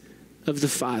feast of the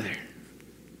Father.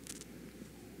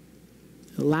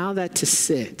 Allow that to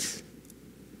sit.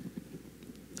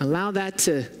 Allow that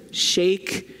to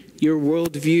shake your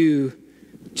worldview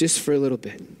just for a little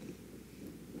bit.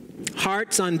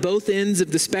 Hearts on both ends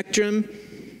of the spectrum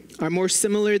are more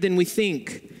similar than we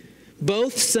think.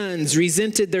 Both sons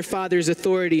resented their father's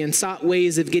authority and sought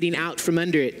ways of getting out from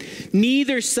under it.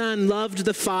 Neither son loved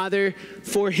the father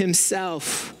for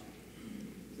himself.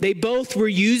 They both were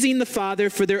using the father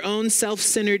for their own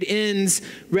self-centered ends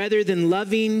rather than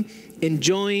loving,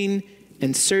 enjoying,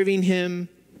 and serving him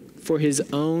for his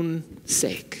own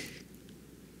sake.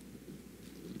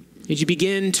 As you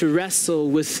begin to wrestle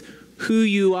with who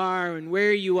you are and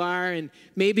where you are, and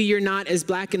maybe you're not as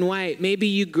black and white. Maybe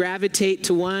you gravitate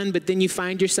to one, but then you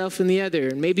find yourself in the other.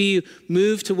 And maybe you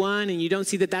move to one and you don't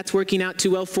see that that's working out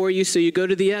too well for you, so you go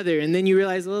to the other. And then you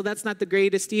realize, well, that's not the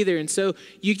greatest either. And so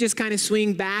you just kind of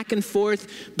swing back and forth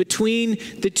between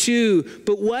the two.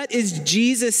 But what is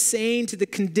Jesus saying to the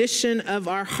condition of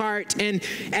our heart? And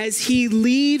as he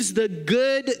leaves the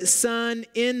good son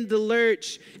in the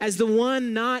lurch, as the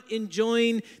one not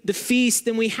enjoying the feast,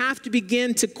 then we have to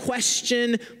begin to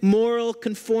question moral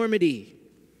conformity.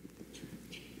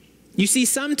 You see,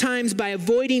 sometimes by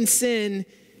avoiding sin,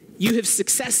 you have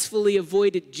successfully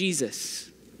avoided Jesus.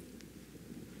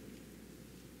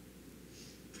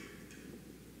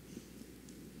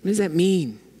 What does that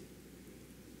mean?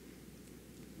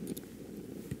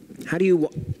 How do you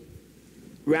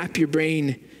wrap your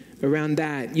brain around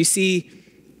that? You see,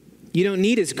 you don't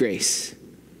need his grace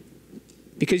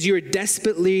because you are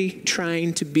desperately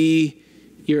trying to be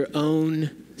your own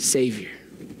savior.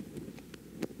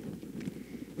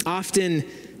 Often,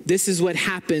 this is what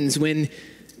happens when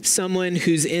someone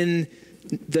who's in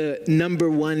the number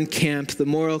one camp, the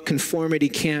moral conformity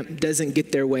camp, doesn't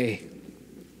get their way.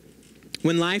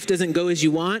 When life doesn't go as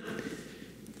you want,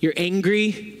 you're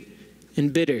angry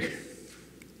and bitter.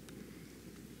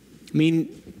 I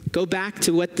mean, go back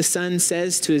to what the son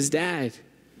says to his dad.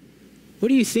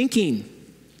 What are you thinking?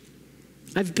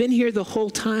 I've been here the whole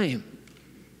time.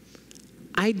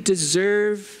 I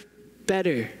deserve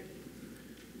better.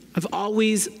 I've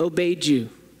always obeyed you.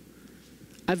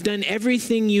 I've done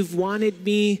everything you've wanted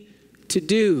me to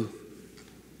do.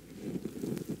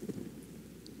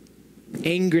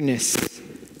 Angerness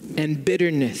and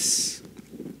bitterness.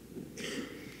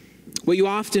 What you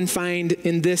often find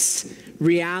in this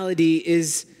reality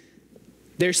is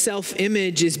their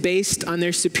self-image is based on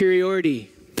their superiority.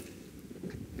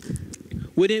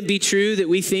 Wouldn't it be true that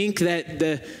we think that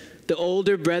the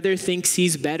older brother thinks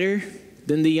he's better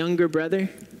than the younger brother?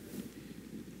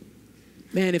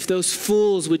 Man, if those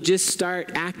fools would just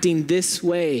start acting this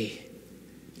way,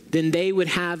 then they would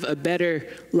have a better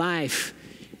life.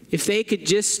 If they could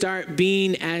just start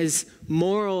being as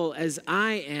moral as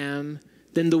I am,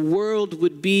 then the world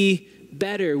would be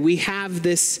better. We have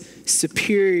this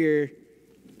superior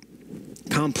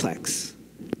complex.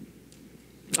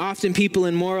 Often people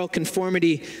in moral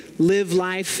conformity live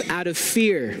life out of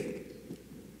fear,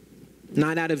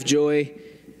 not out of joy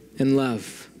and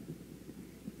love.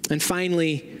 And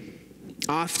finally,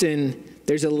 often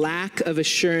there's a lack of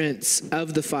assurance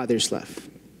of the Father's love.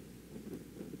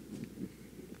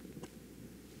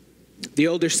 The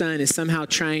older son is somehow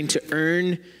trying to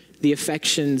earn the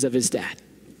affections of his dad.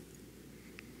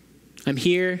 I'm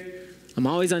here, I'm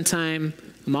always on time,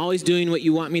 I'm always doing what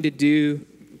you want me to do,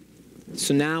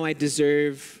 so now I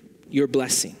deserve your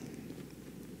blessing.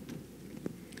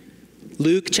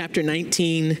 Luke chapter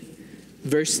 19,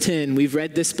 verse 10. We've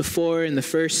read this before in the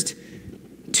first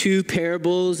two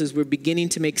parables as we're beginning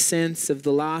to make sense of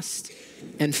the lost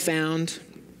and found.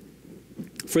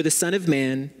 For the Son of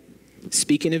Man,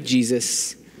 speaking of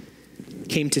Jesus,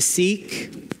 came to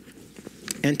seek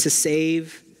and to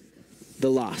save the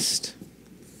lost.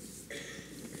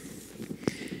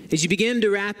 As you begin to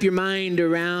wrap your mind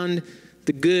around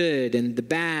the good and the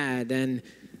bad and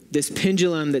this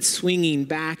pendulum that's swinging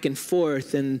back and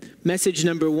forth, and message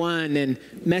number one and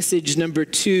message number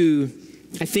two,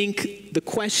 I think the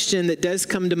question that does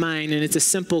come to mind, and it's a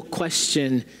simple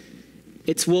question,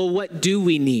 it's, well, what do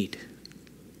we need?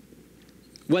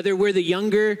 Whether we're the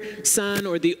younger son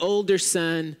or the older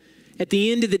son, at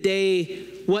the end of the day,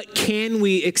 what can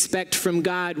we expect from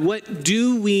God? What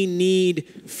do we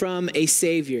need from a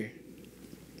Savior?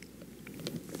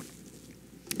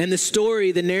 And the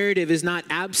story, the narrative, is not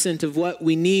absent of what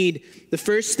we need. The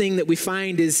first thing that we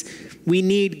find is we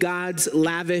need God's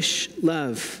lavish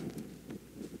love.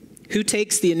 Who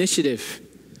takes the initiative?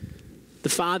 The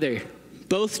father,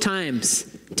 both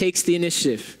times, takes the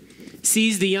initiative.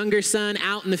 Sees the younger son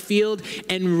out in the field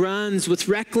and runs with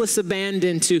reckless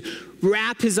abandon to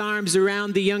wrap his arms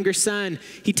around the younger son.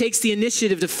 He takes the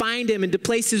initiative to find him and to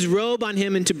place his robe on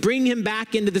him and to bring him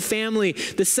back into the family.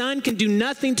 The son can do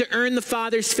nothing to earn the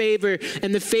father's favor,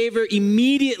 and the favor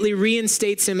immediately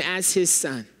reinstates him as his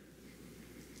son.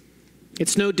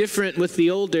 It's no different with the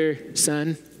older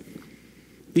son.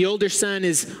 The older son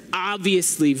is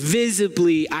obviously,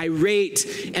 visibly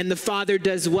irate, and the father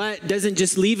does what? Doesn't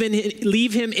just leave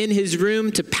him in his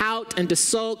room to pout and to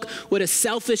sulk. What a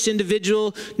selfish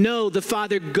individual. No, the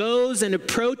father goes and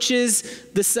approaches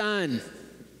the son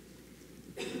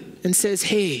and says,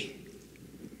 hey,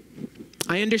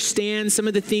 I understand some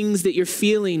of the things that you're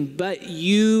feeling, but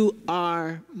you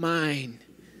are mine.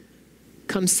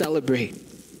 come celebrate.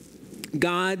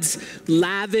 God's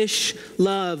lavish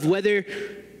love, whether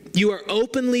you are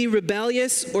openly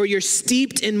rebellious or you're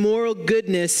steeped in moral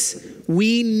goodness,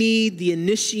 we need the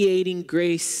initiating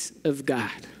grace of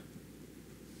God.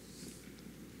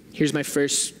 Here's my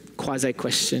first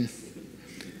quasi-question.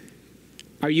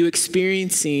 Are you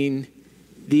experiencing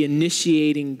the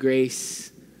initiating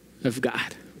grace of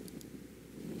God?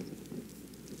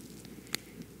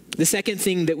 The second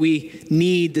thing that we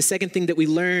need, the second thing that we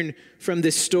learn from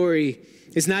this story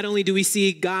is not only do we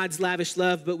see God's lavish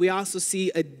love, but we also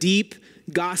see a deep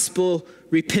gospel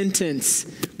repentance.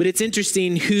 But it's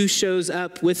interesting who shows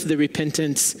up with the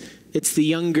repentance. It's the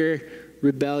younger,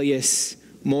 rebellious,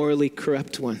 morally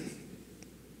corrupt one.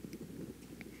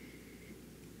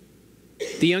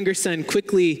 The younger son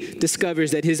quickly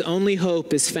discovers that his only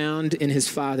hope is found in his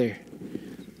father.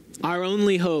 Our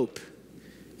only hope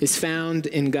is found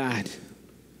in God.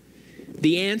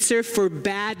 The answer for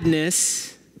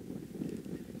badness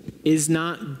is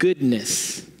not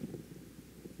goodness.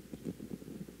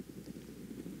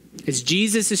 As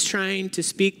Jesus is trying to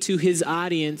speak to his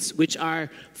audience, which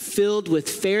are filled with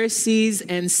Pharisees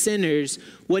and sinners,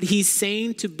 what he's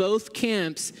saying to both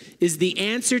camps is the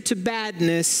answer to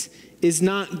badness is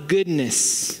not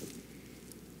goodness.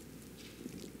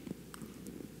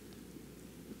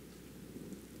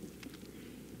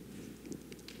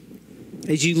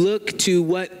 As you look to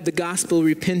what the gospel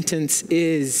repentance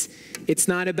is, it's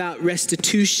not about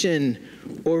restitution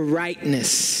or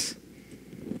rightness.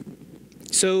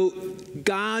 So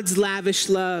God's lavish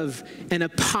love and a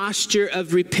posture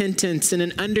of repentance and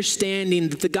an understanding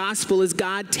that the gospel is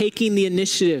God taking the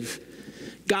initiative,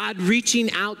 God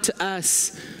reaching out to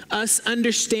us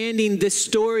understanding this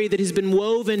story that has been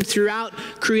woven throughout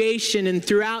creation and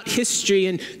throughout history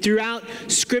and throughout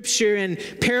scripture. And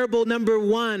parable number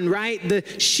 1, right? The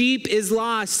sheep is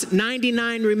lost,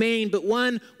 99 remain, but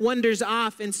one wanders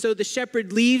off. And so the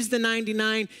shepherd leaves the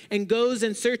 99 and goes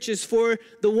and searches for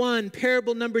the one.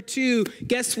 Parable number 2,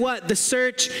 guess what? The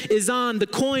search is on. The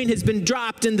coin has been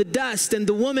dropped in the dust and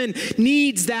the woman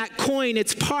needs that coin.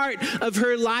 It's part of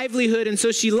her livelihood. And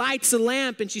so she lights a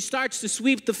lamp and she starts to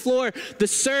sweep the floor. The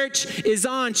search is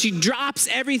on. She drops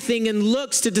everything and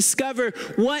looks to discover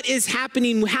what is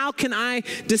happening. How can I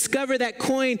discover that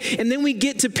coin? And then we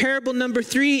get to parable number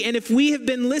 3. And if we have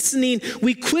been listening,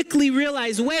 we quickly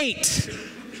realize, wait,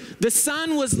 the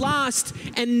son was lost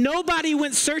and nobody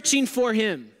went searching for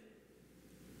him.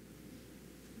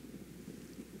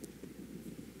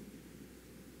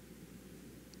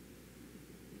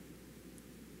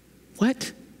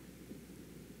 What?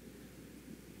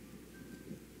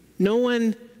 No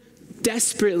one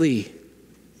desperately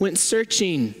went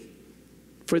searching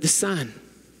for the son.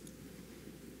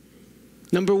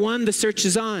 Number 1, the search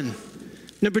is on.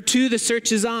 Number 2, the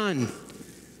search is on.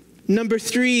 Number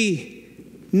 3,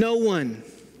 no one.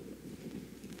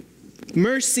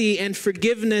 Mercy and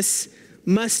forgiveness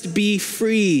must be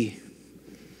free.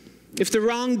 If the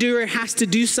wrongdoer has to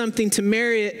do something to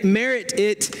merit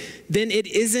it, then it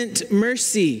isn't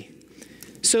mercy.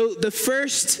 So the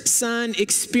first son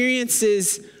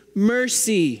experiences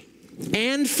mercy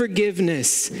and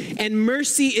forgiveness, and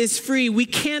mercy is free. We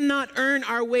cannot earn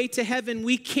our way to heaven.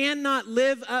 We cannot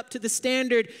live up to the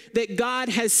standard that God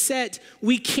has set.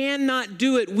 We cannot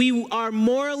do it. We are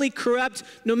morally corrupt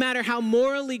no matter how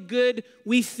morally good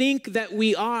we think that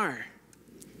we are.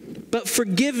 But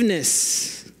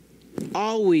forgiveness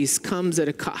always comes at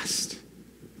a cost.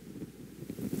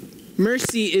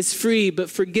 Mercy is free, but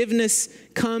forgiveness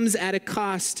comes at a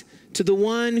cost to the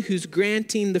one who's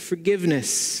granting the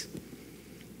forgiveness.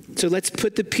 So let's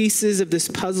put the pieces of this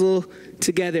puzzle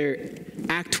together.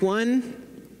 Act 1,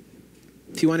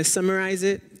 if you want to summarize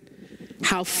it,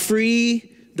 how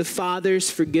free the Father's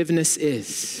forgiveness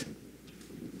is.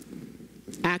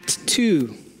 Act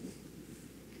 2,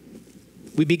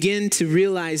 we begin to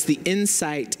realize the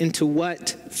insight into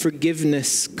what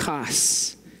forgiveness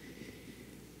costs.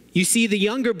 You see, the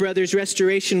younger brother's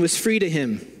restoration was free to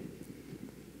him,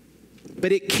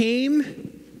 but it came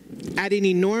at an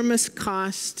enormous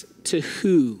cost to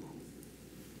who?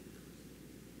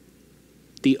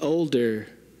 The older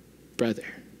brother.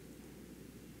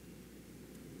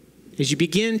 As you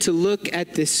begin to look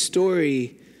at this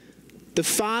story, the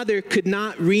father could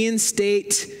not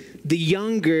reinstate the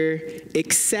younger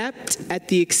except at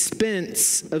the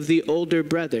expense of the older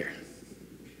brother.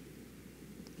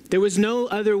 There was no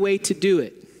other way to do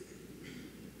it.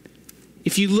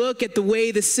 If you look at the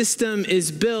way the system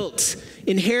is built,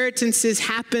 inheritances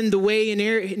happen the way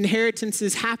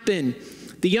inheritances happen.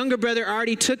 The younger brother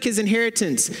already took his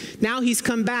inheritance. Now he's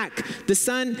come back.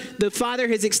 The father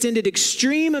has extended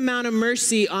extreme amount of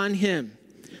mercy on him.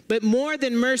 But more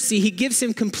than mercy, he gives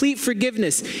him complete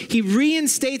forgiveness. He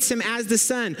reinstates him as the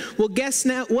son. Well, guess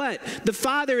now what? The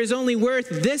father is only worth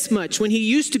this much when he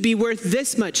used to be worth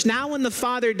this much. Now when the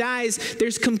father dies,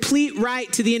 there's complete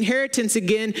right to the inheritance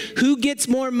again. Who gets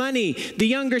more money? The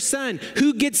younger son.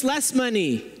 Who gets less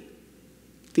money?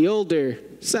 The older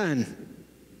son.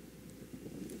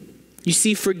 You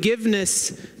see,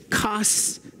 forgiveness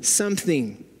costs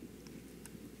something.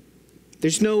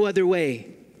 There's no other way.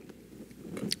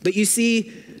 But you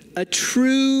see, a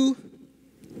true,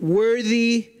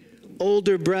 worthy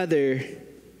older brother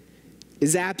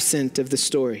is absent of the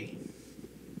story.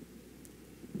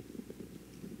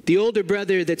 The older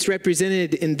brother that's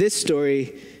represented in this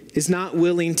story is not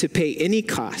willing to pay any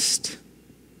cost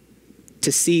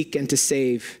to seek and to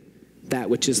save that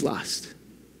which is lost.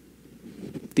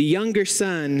 The younger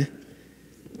son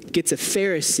gets a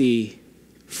Pharisee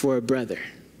for a brother.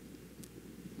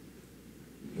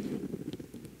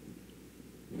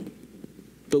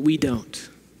 But we don't.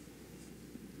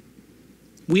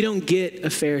 We don't get a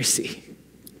Pharisee.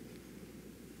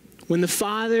 When the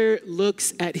Father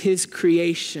looks at his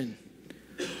creation,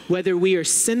 whether we are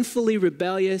sinfully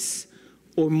rebellious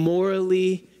or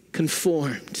morally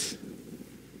conformed,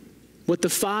 what the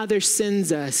Father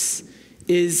sends us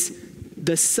is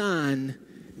the Son,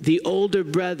 the older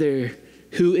brother,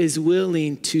 who is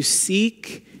willing to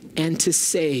seek and to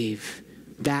save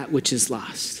that which is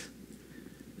lost.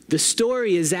 The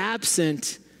story is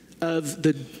absent of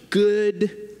the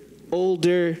good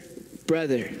older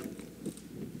brother.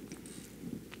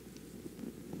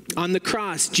 On the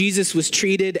cross, Jesus was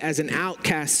treated as an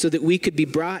outcast so that we could be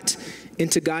brought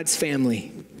into God's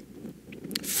family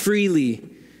freely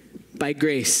by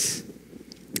grace.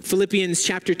 Philippians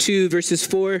chapter 2, verses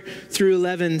 4 through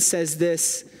 11 says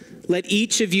this: "Let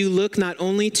each of you look not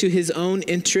only to his own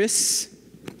interests,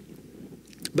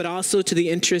 but also to the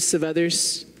interests of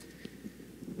others.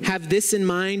 Have this in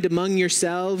mind among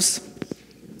yourselves,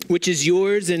 which is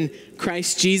yours in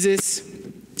Christ Jesus."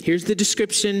 Here's the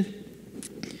description.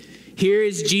 Here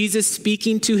is Jesus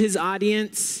speaking to his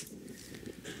audience.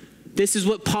 This is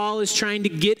what Paul is trying to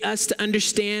get us to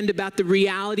understand about the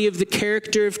reality of the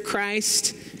character of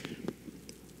Christ,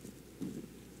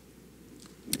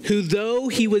 who, though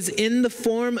he was in the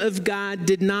form of God,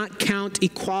 did not count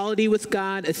equality with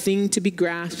God a thing to be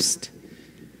grasped,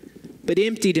 but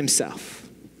emptied himself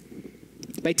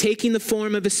by taking the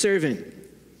form of a servant,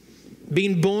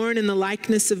 being born in the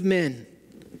likeness of men,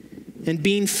 and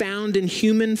being found in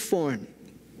human form.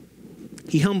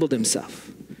 He humbled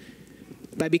himself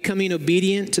by becoming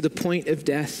obedient to the point of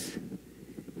death,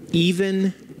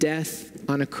 even death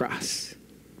on a cross.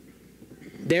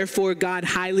 Therefore, God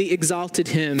highly exalted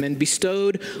him and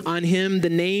bestowed on him the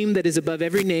name that is above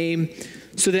every name,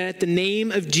 so that at the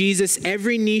name of Jesus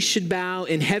every knee should bow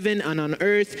in heaven and on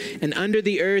earth and under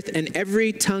the earth, and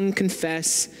every tongue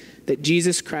confess that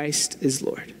Jesus Christ is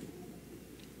Lord,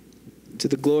 to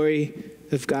the glory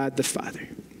of God the Father.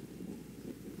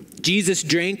 Jesus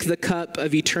drank the cup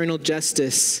of eternal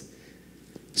justice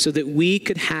so that we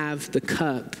could have the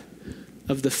cup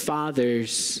of the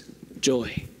Father's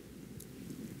joy.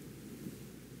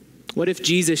 What if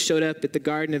Jesus showed up at the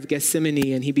Garden of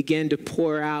Gethsemane and he began to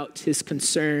pour out his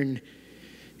concern?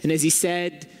 And as he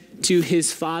said to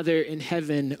his Father in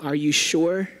heaven, "Are you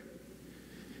sure?"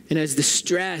 And as the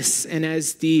stress and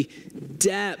as the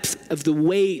depth of the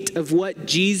weight of what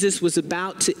Jesus was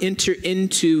about to enter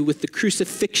into with the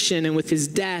crucifixion and with his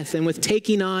death and with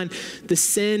taking on the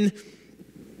sin,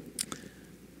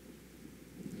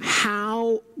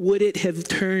 how would it have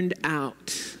turned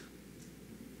out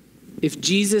if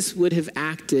Jesus would have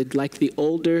acted like the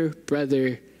older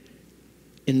brother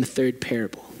in the third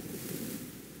parable?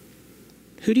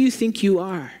 Who do you think you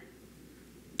are?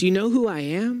 Do you know who I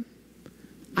am?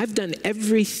 I've done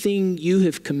everything you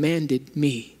have commanded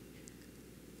me.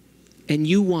 And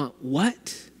you want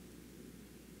what?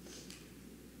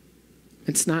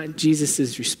 It's not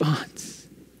Jesus' response.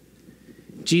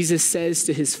 Jesus says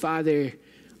to his Father,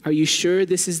 "Are you sure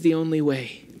this is the only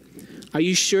way? Are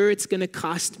you sure it's going to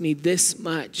cost me this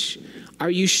much?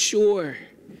 Are you sure?"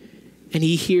 And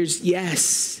he hears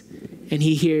yes, and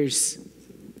he hears,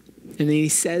 and then he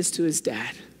says to his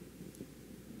dad,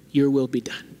 "Your will be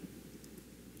done."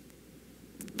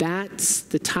 That's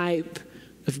the type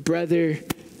of brother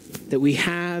that we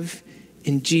have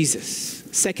in Jesus.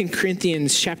 2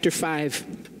 Corinthians chapter 5,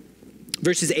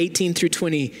 verses 18 through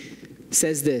 20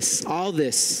 says this: "All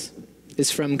this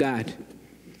is from God,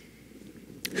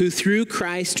 who through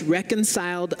Christ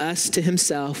reconciled us to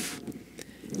himself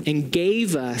and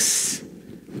gave us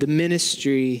the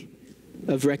ministry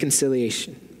of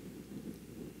reconciliation.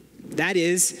 That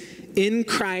is, in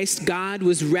Christ, God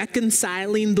was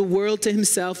reconciling the world to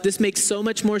himself. This makes so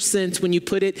much more sense when you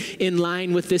put it in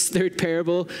line with this third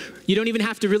parable. You don't even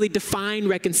have to really define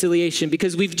reconciliation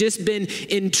because we've just been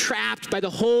entrapped by the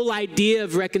whole idea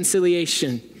of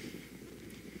reconciliation.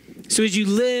 So as you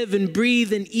live and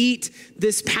breathe and eat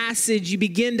this passage, you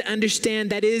begin to understand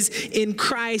that is, in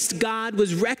Christ, God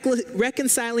was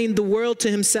reconciling the world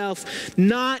to himself,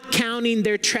 not counting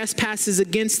their trespasses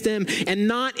against them, and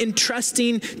not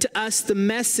entrusting to us the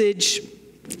message,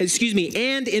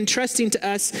 and entrusting to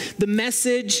us the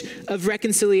message of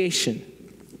reconciliation.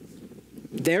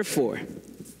 Therefore,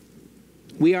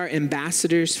 we are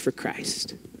ambassadors for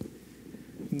Christ,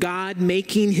 God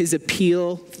making his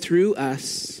appeal through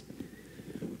us.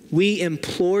 We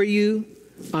implore you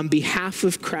on behalf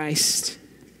of Christ,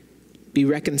 be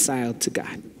reconciled to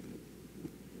God.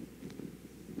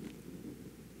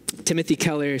 Timothy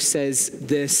Keller says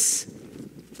this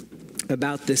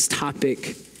about this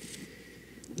topic.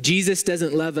 Jesus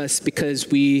doesn't love us because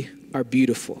we are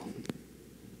beautiful.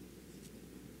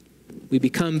 We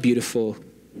become beautiful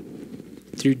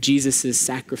through Jesus'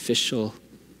 sacrificial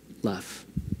love.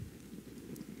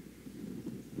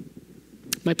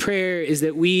 My prayer is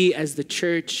that we as the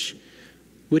church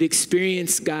would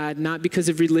experience God not because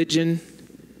of religion,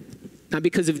 not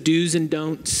because of do's and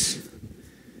don'ts,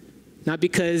 not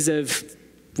because of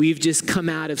we've just come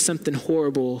out of something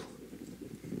horrible,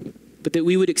 but that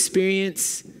we would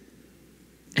experience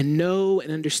and know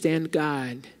and understand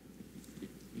God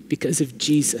because of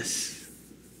Jesus.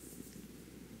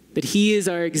 That he is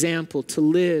our example to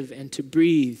live and to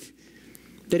breathe.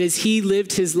 That as he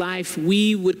lived his life,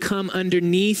 we would come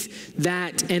underneath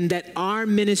that, and that our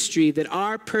ministry, that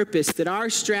our purpose, that our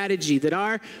strategy, that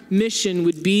our mission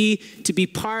would be to be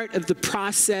part of the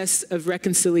process of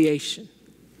reconciliation.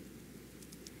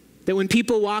 That when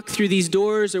people walk through these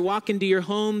doors or walk into your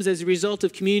homes as a result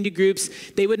of community groups,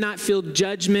 they would not feel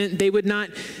judgment. They would not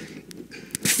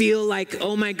feel like,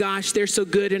 oh my gosh, they're so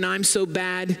good and I'm so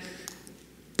bad.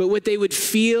 But what they would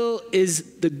feel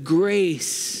is the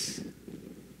grace,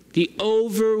 the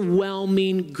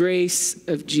overwhelming grace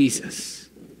of Jesus.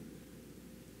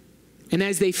 And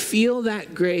as they feel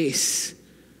that grace,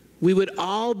 we would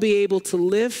all be able to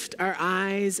lift our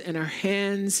eyes and our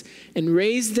hands and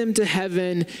raise them to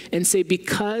heaven and say,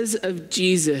 because of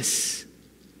Jesus,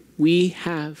 we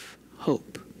have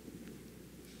hope.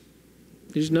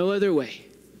 There's no other way.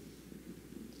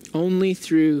 Only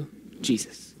through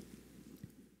Jesus.